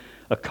him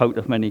a coat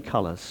of many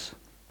colours.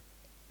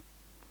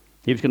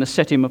 He was going to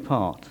set him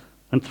apart.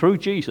 And through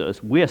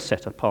Jesus, we're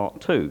set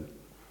apart too.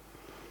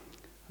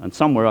 And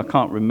somewhere, I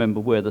can't remember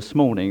where this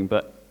morning,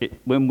 but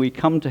when we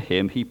come to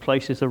him, he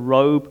places a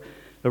robe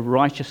of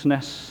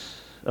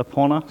righteousness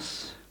upon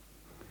us.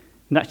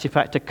 And that's, in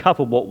fact, to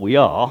cover what we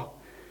are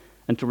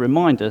and to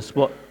remind us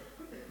what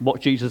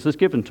Jesus has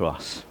given to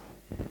us.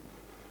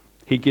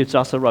 He gives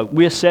us a robe.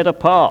 We're set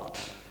apart.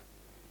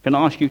 Can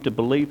I ask you to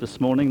believe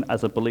this morning,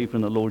 as a believer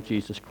in the Lord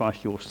Jesus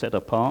Christ, you're set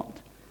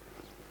apart?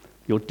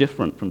 You're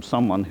different from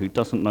someone who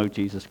doesn't know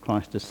Jesus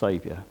Christ as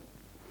Saviour.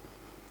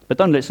 But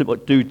don't let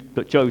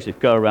but Joseph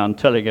go around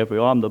telling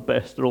everyone, I'm the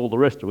best and all the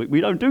rest of it. We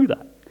don't do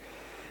that.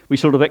 We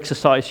sort of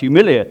exercise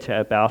humility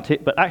about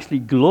it, but actually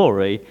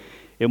glory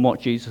in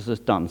what Jesus has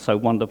done. So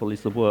wonderful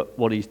is the work,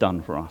 what he's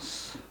done for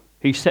us.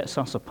 He sets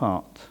us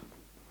apart.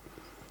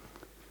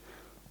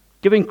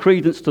 Giving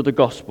credence to the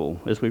gospel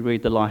as we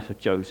read the life of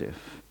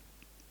Joseph.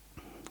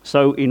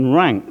 So in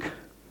rank,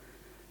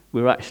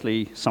 we're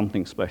actually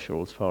something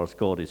special as far as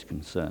God is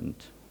concerned.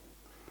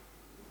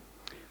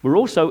 We're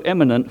also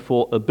eminent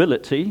for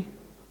ability,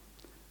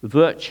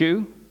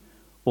 virtue,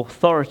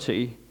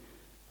 authority,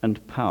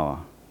 and power.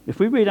 If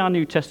we read our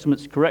New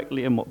Testaments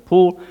correctly and what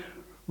Paul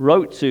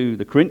wrote to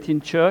the Corinthian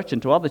church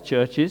and to other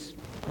churches,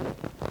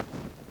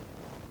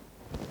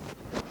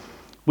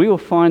 we will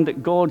find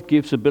that God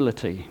gives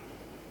ability.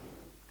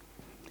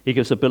 He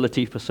gives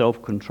ability for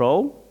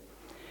self-control.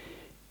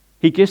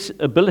 He gives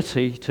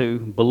ability to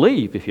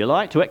believe, if you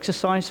like, to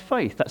exercise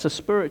faith. That's a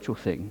spiritual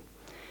thing.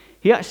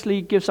 He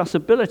actually gives us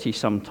ability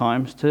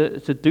sometimes to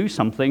do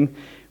something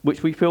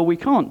which we feel we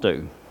can't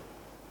do.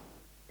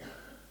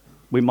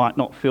 We might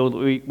not feel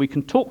that we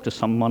can talk to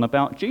someone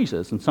about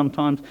Jesus, and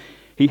sometimes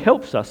he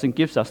helps us and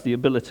gives us the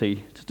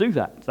ability to do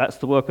that. That's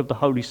the work of the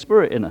Holy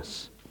Spirit in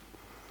us.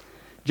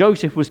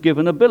 Joseph was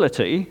given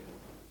ability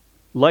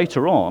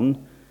later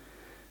on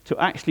to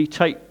actually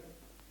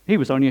he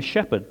was only a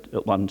shepherd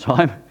at one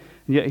time,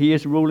 and yet he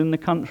is ruling the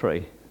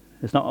country.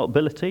 Is that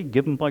ability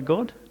given by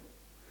God?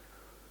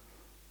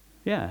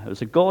 Yeah, it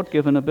was a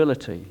God-given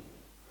ability.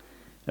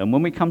 And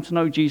when we come to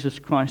know Jesus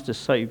Christ as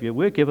Saviour,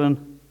 we're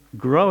given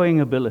growing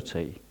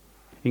ability,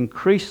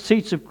 increased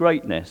seeds of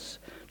greatness,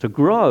 to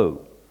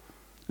grow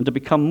and to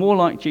become more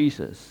like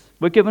Jesus.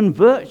 We're given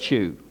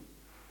virtue.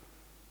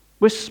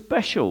 We're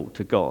special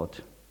to God,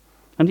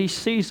 and he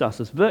sees us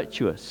as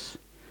virtuous.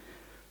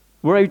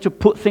 We're able to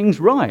put things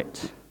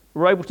right.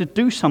 We're able to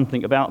do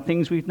something about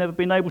things we've never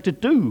been able to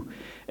do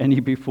any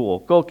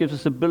before. God gives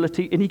us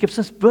ability, and he gives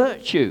us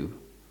virtue.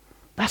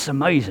 That's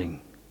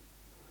amazing.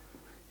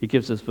 He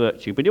gives us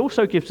virtue, but he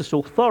also gives us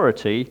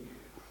authority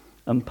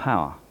and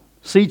power.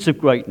 Seeds of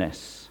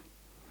greatness.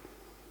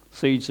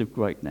 Seeds of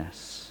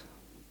greatness.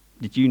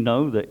 Did you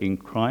know that in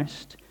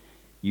Christ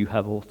you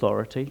have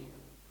authority?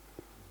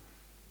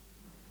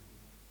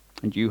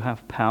 And you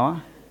have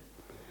power?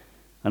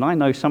 And I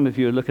know some of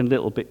you are looking a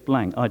little bit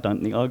blank. I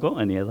don't think I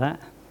got any of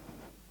that.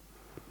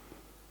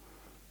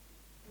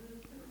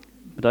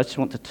 But I just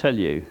want to tell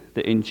you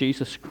that in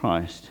Jesus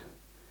Christ,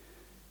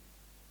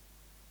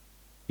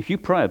 if you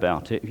pray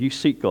about it, if you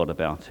seek God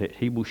about it,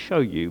 he will show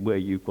you where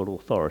you've got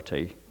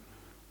authority.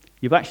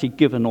 You've actually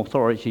given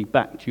authority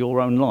back to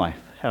your own life,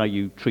 how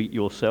you treat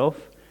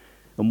yourself,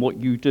 and what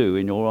you do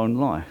in your own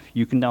life.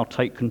 You can now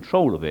take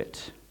control of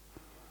it.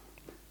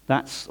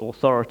 That's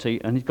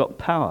authority, and he's got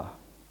power.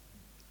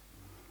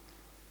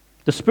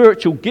 The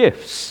spiritual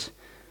gifts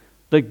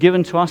that are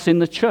given to us in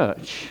the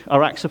church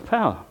are acts of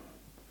power.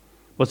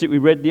 Was it we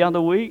read the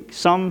other week?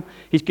 Some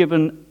he's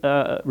given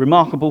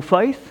remarkable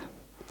faith.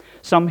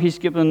 Some he's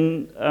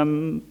given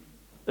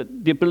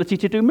the ability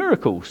to do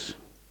miracles.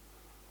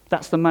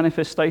 That's the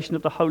manifestation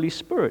of the Holy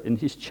Spirit in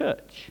his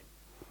church.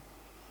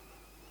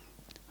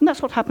 And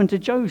that's what happened to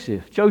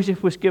Joseph.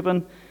 Joseph was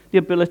given the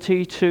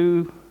ability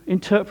to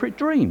interpret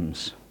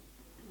dreams.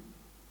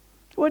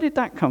 Where did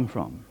that come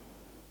from?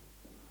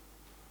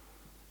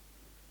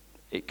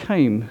 It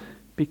came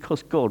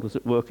because God was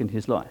at work in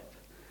his life.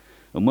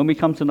 And when we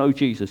come to know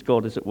Jesus,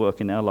 God is at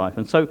work in our life.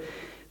 And so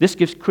this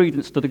gives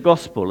credence to the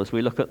gospel as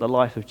we look at the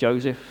life of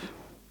Joseph.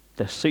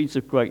 They're seeds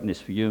of greatness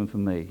for you and for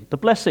me. The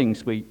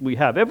blessings we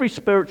have, every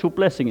spiritual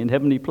blessing in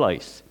heavenly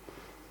place,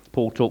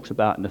 Paul talks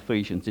about in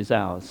Ephesians, is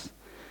ours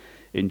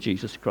in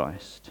Jesus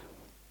Christ.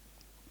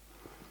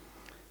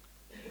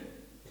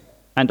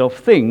 And of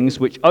things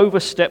which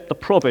overstep the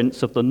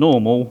province of the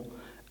normal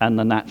and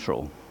the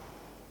natural.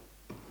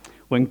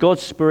 When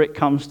God's Spirit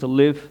comes to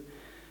live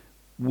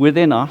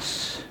within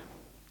us,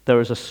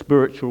 there is a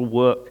spiritual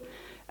work.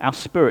 Our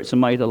spirits are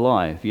made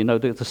alive. You know,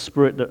 the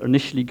spirit that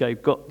initially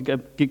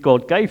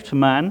God gave to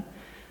man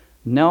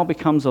now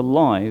becomes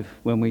alive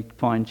when we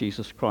find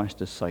Jesus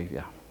Christ as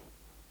Saviour.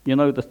 You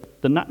know,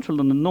 the natural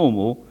and the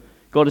normal,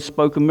 God has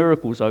spoken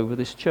miracles over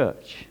this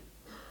church.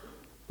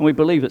 And we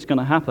believe it's going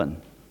to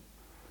happen.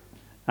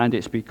 And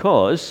it's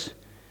because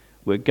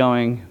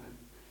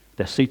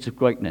they're seeds of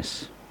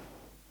greatness.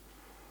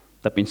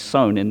 They've been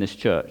sown in this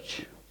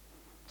church.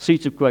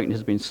 Seeds of greatness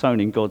have been sown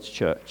in God's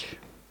church.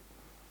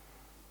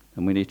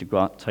 And we need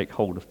to take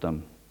hold of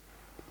them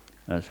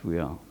as we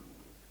are.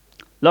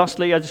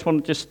 Lastly, I just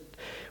want to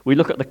we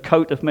look at the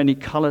coat of many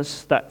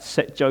colours that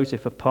set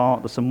Joseph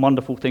apart. There's some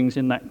wonderful things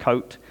in that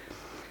coat.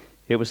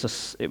 It was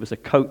a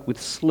coat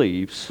with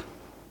sleeves,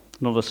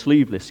 not a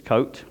sleeveless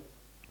coat,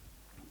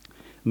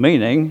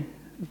 meaning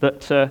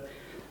that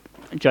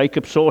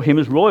Jacob saw him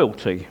as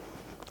royalty.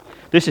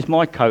 This is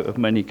my coat of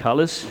many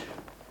colours.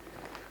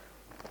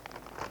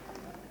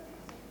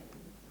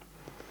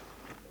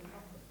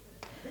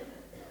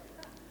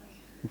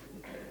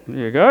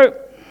 There you go.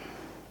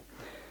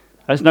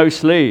 Has no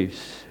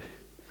sleeves.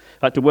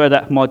 I had to wear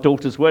that for my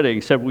daughter's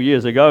wedding several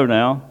years ago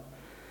now.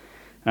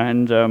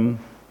 And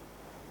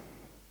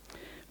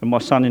my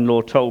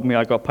son-in-law told me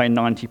I got paid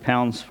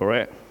 £90 for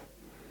it.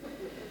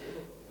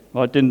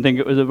 I didn't think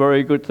it was a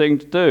very good thing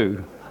to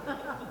do.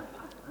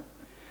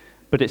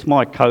 But it's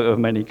my coat of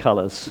many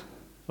colours,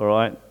 all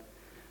right?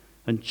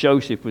 And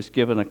Joseph was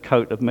given a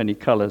coat of many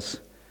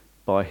colours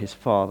by his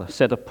father,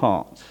 set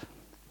apart.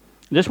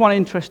 Just one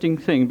interesting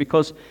thing,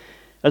 because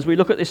as we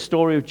look at this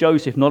story of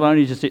Joseph, not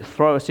only does it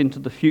throw us into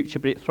the future,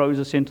 but it throws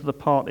us into the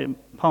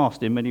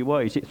past in many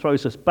ways. It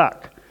throws us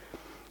back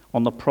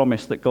on the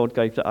promise that God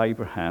gave to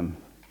Abraham.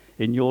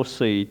 In your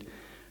seed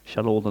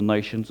shall all the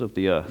nations of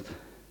the earth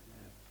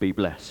be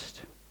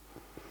blessed.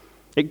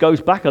 It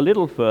goes back a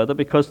little further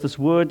because this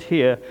word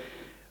here,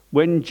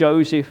 when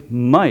Joseph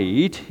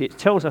made, it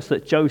tells us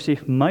that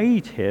Joseph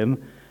made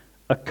him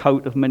a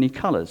coat of many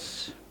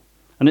colours.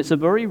 And it's a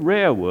very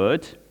rare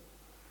word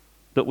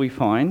that we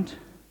find.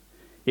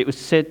 It was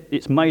said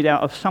it's made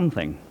out of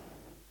something.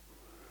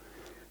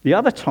 The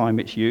other time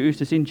it's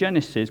used is in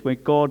Genesis, where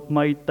God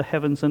made the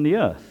heavens and the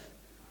earth.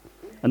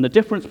 And the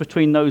difference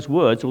between those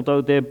words,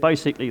 although they're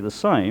basically the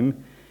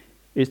same,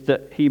 is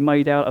that he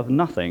made out of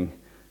nothing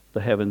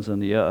the heavens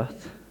and the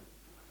earth.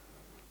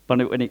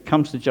 But when it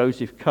comes to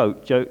Joseph's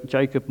coat,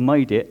 Jacob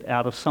made it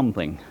out of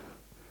something.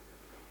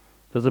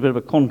 There's a bit of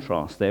a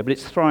contrast there, but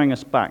it's throwing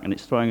us back, and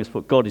it's throwing us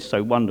what God is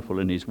so wonderful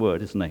in his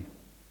word, isn't he?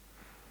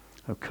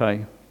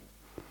 Okay.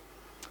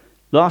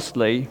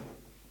 Lastly,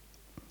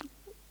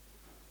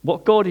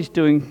 what God is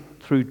doing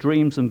through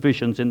dreams and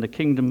visions in the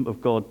kingdom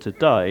of God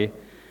today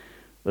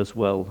as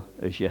well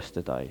as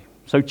yesterday.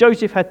 So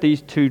Joseph had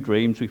these two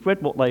dreams. We've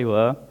read what they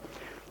were.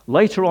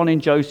 Later on in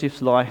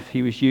Joseph's life,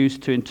 he was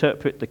used to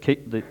interpret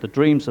the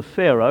dreams of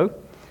Pharaoh.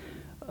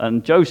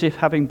 And Joseph,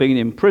 having been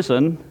in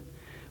prison,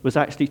 was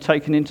actually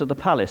taken into the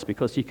palace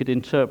because he could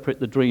interpret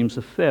the dreams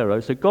of Pharaoh.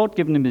 So God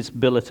given him this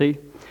ability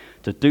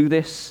to do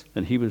this,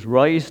 and he was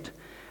raised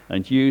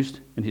and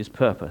used in his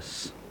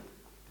purpose.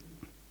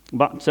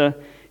 But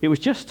it was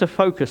just to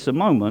focus a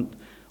moment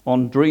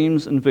on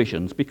dreams and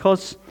visions,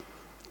 because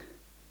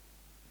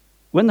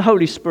when the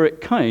Holy Spirit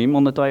came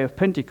on the day of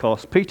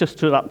Pentecost, Peter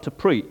stood up to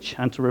preach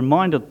and to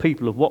remind the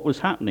people of what was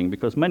happening,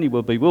 because many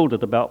were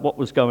bewildered about what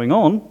was going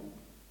on.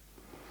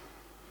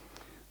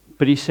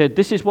 But he said,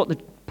 this is what the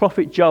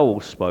prophet Joel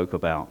spoke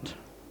about.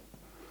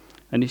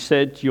 And he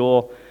said,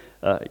 your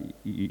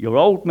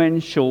old men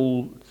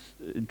shall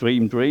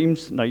dream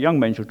dreams. No, young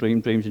men shall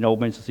dream dreams, and old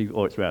men shall see,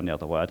 or it's around the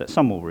other way.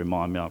 Some will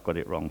remind me, I've got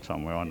it wrong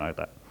somewhere, I know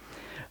that.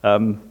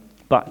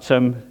 But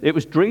it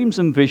was dreams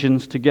and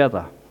visions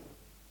together.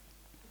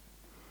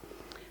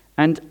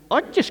 And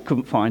I just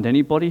couldn't find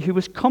anybody who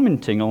was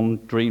commenting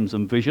on dreams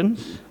and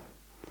visions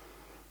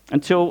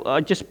until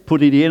I just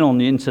put it in on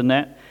the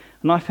internet,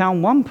 and I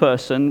found one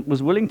person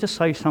was willing to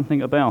say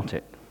something about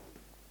it.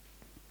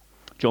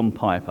 John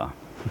Piper.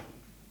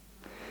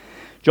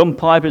 John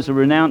Piper is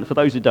for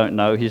those who don't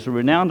know, he's a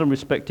renowned and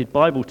respected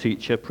Bible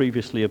teacher,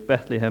 previously of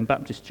Bethlehem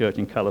Baptist Church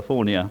in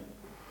California.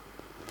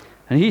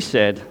 And he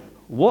said,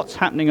 what's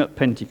happening at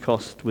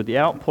Pentecost with the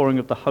outpouring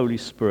of the Holy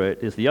Spirit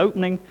is the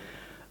opening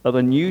of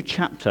a new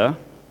chapter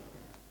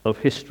of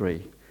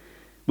history.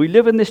 We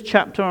live in this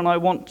chapter, and I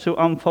want to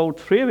unfold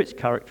 3 of its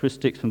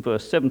characteristics from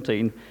verse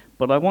 17,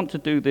 but I want to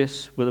do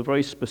this with a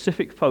very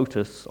specific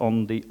focus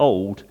on the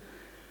old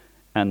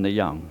and the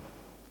young.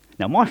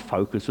 Now, my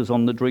focus was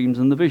on the dreams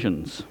and the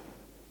visions.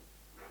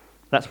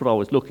 That's what I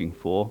was looking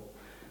for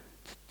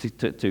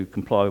to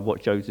comply with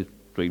what Joseph's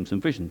dreams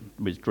and visions,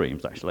 his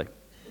dreams, actually.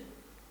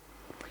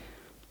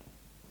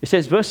 It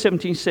says, verse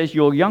 17 says,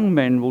 your young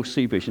men will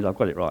see visions. I've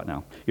got it right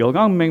now. Your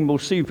young men will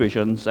see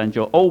visions, and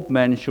your old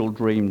men shall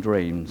dream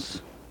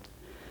dreams.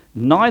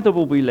 Neither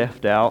will be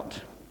left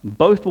out.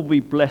 Both will be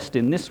blessed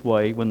in this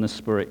way when the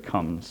Spirit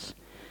comes.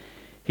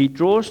 He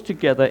draws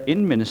together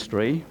in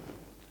ministry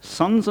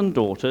sons and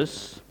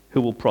daughters who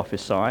will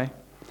prophesy,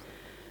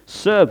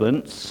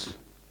 servants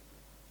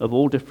of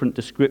all different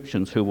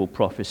descriptions who will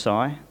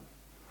prophesy.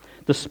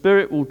 The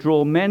Spirit will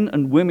draw men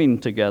and women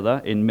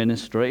together in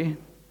ministry.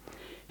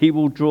 He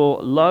will draw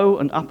low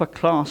and upper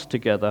class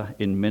together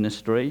in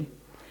ministry.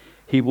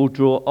 He will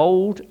draw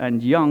old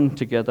and young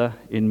together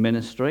in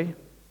ministry.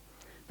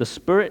 The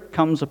Spirit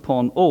comes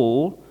upon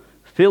all,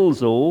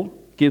 fills all,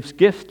 gives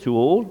gift to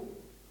all,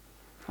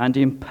 and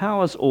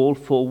empowers all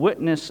for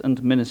witness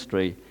and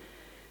ministry.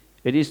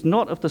 It is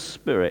not of the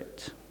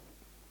Spirit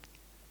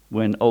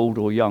when old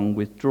or young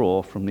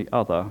withdraw from the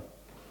other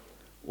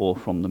or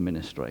from the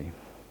ministry.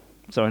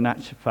 So in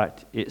actual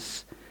fact,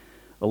 it's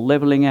a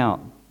levelling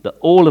out that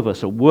all of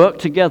us are work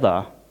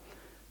together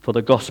for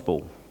the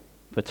gospel,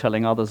 for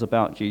telling others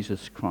about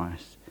Jesus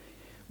Christ.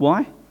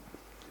 Why?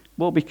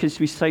 Well, because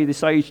we say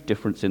this age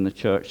difference in the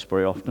church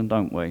very often,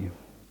 don't we?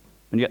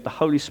 And yet the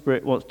Holy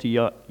Spirit wants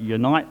to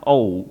unite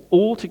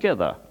all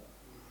together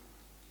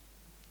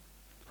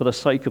for the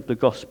sake of the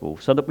gospel,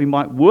 so that we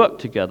might work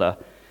together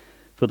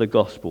for the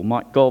gospel.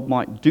 God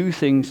might do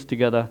things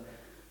together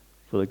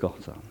for the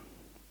gospel.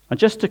 And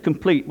just to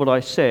complete what I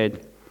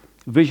said,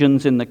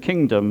 visions in the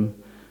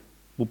kingdom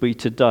will be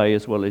today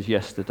as well as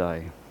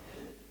yesterday.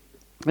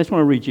 I just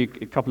want to read you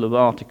a couple of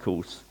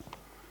articles.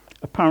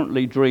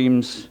 Apparently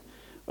dreams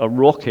are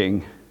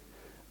rocking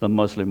the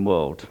Muslim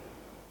world.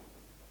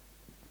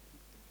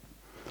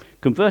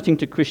 Converting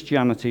to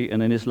Christianity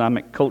and an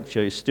Islamic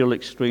culture is still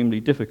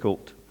extremely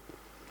difficult,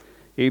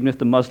 even if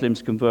the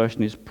Muslim's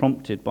conversion is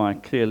prompted by a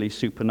clearly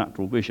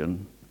supernatural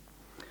vision.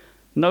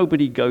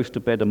 Nobody goes to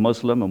bed a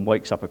Muslim and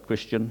wakes up a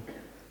Christian,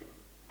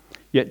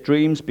 yet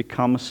dreams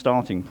become a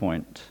starting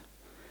point.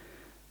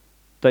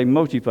 They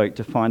motivate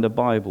to find a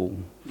Bible,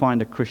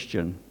 find a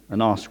Christian,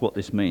 and ask what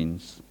this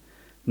means.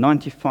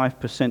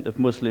 95% of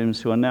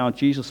Muslims who are now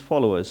Jesus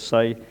followers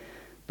say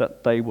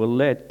that they were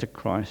led to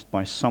Christ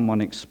by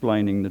someone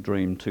explaining the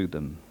dream to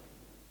them.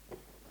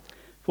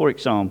 For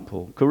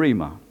example,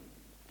 Karima,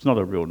 it's not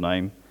a real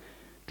name,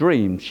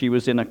 dreamed she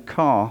was in a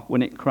car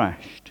when it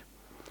crashed.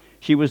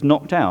 She was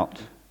knocked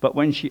out, but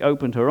when she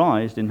opened her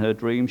eyes in her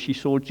dream, she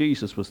saw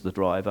Jesus was the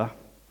driver.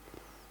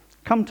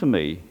 Come to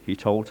me, he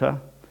told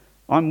her.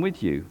 I'm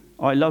with you.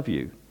 I love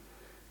you.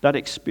 That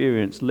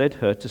experience led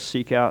her to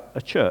seek out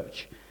a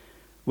church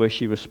where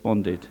she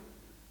responded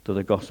to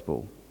the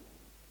gospel.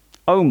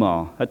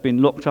 Omar had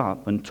been locked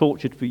up and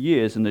tortured for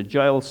years in a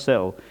jail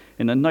cell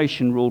in a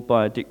nation ruled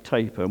by a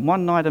dictator. And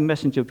one night a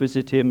messenger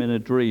visited him in a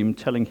dream,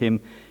 telling him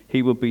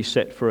he would be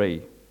set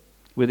free.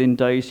 Within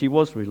days he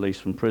was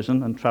released from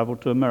prison and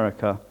travelled to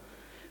America,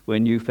 where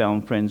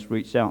newfound friends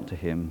reached out to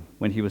him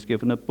when he was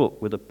given a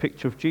book with a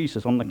picture of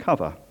Jesus on the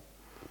cover.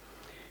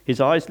 His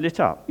eyes lit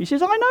up. He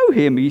says, I know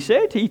him, he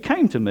said. He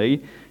came to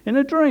me in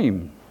a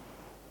dream.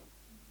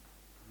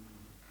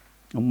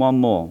 And one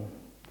more.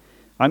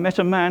 I met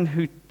a man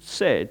who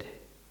said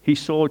he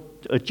saw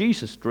a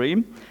Jesus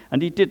dream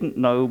and he didn't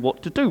know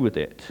what to do with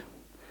it.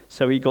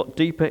 So he got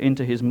deeper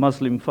into his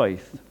Muslim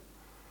faith.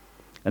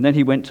 And then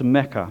he went to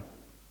Mecca.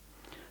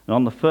 And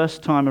on the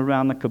first time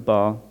around the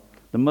Kaaba,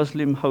 the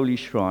Muslim holy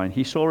shrine,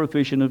 he saw a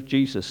vision of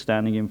Jesus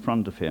standing in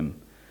front of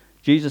him.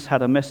 Jesus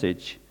had a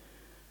message.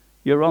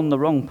 You're on the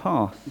wrong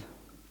path.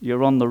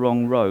 You're on the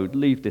wrong road.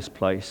 Leave this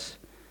place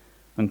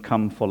and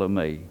come follow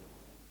me.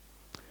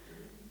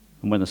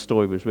 And when the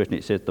story was written,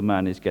 it said the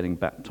man is getting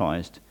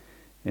baptized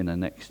in the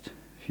next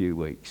few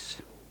weeks.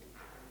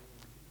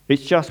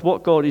 It's just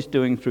what God is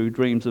doing through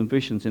dreams and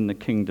visions in the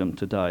kingdom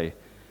today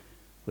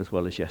as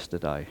well as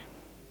yesterday.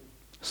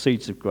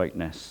 Seeds of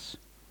greatness.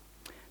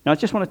 Now I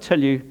just want to tell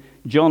you,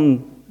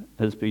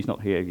 he's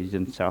not here, he's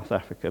in South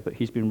Africa, but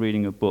he's been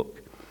reading a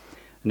book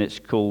and it's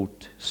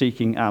called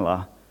Seeking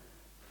Allah,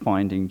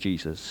 Finding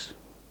Jesus.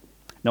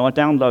 Now I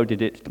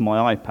downloaded it to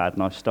my iPad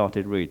and I've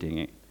started reading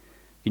it.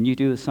 Can you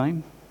do the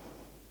same?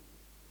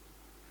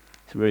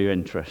 It's very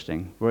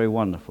interesting, very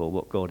wonderful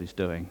what God is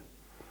doing,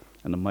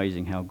 and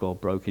amazing how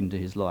God broke into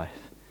his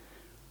life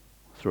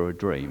through a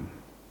dream.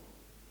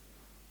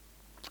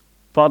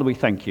 Father, we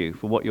thank you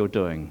for what you're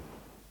doing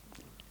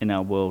in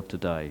our world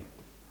today.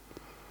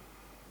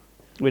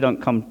 We don't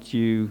come to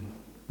you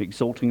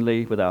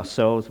exultingly with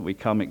ourselves, but we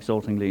come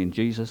exultingly in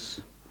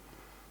Jesus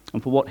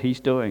and for what he's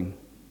doing.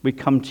 We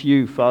come to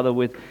you, Father,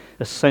 with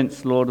a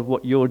sense, Lord, of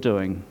what you're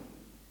doing.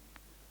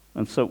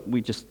 And so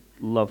we just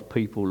love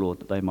people, Lord,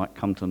 that they might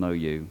come to know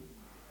you.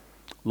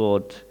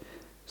 Lord,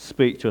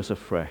 speak to us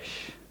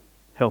afresh.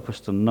 Help us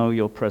to know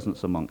your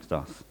presence amongst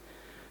us.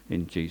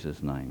 In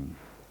Jesus' name.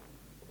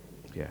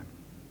 Yeah.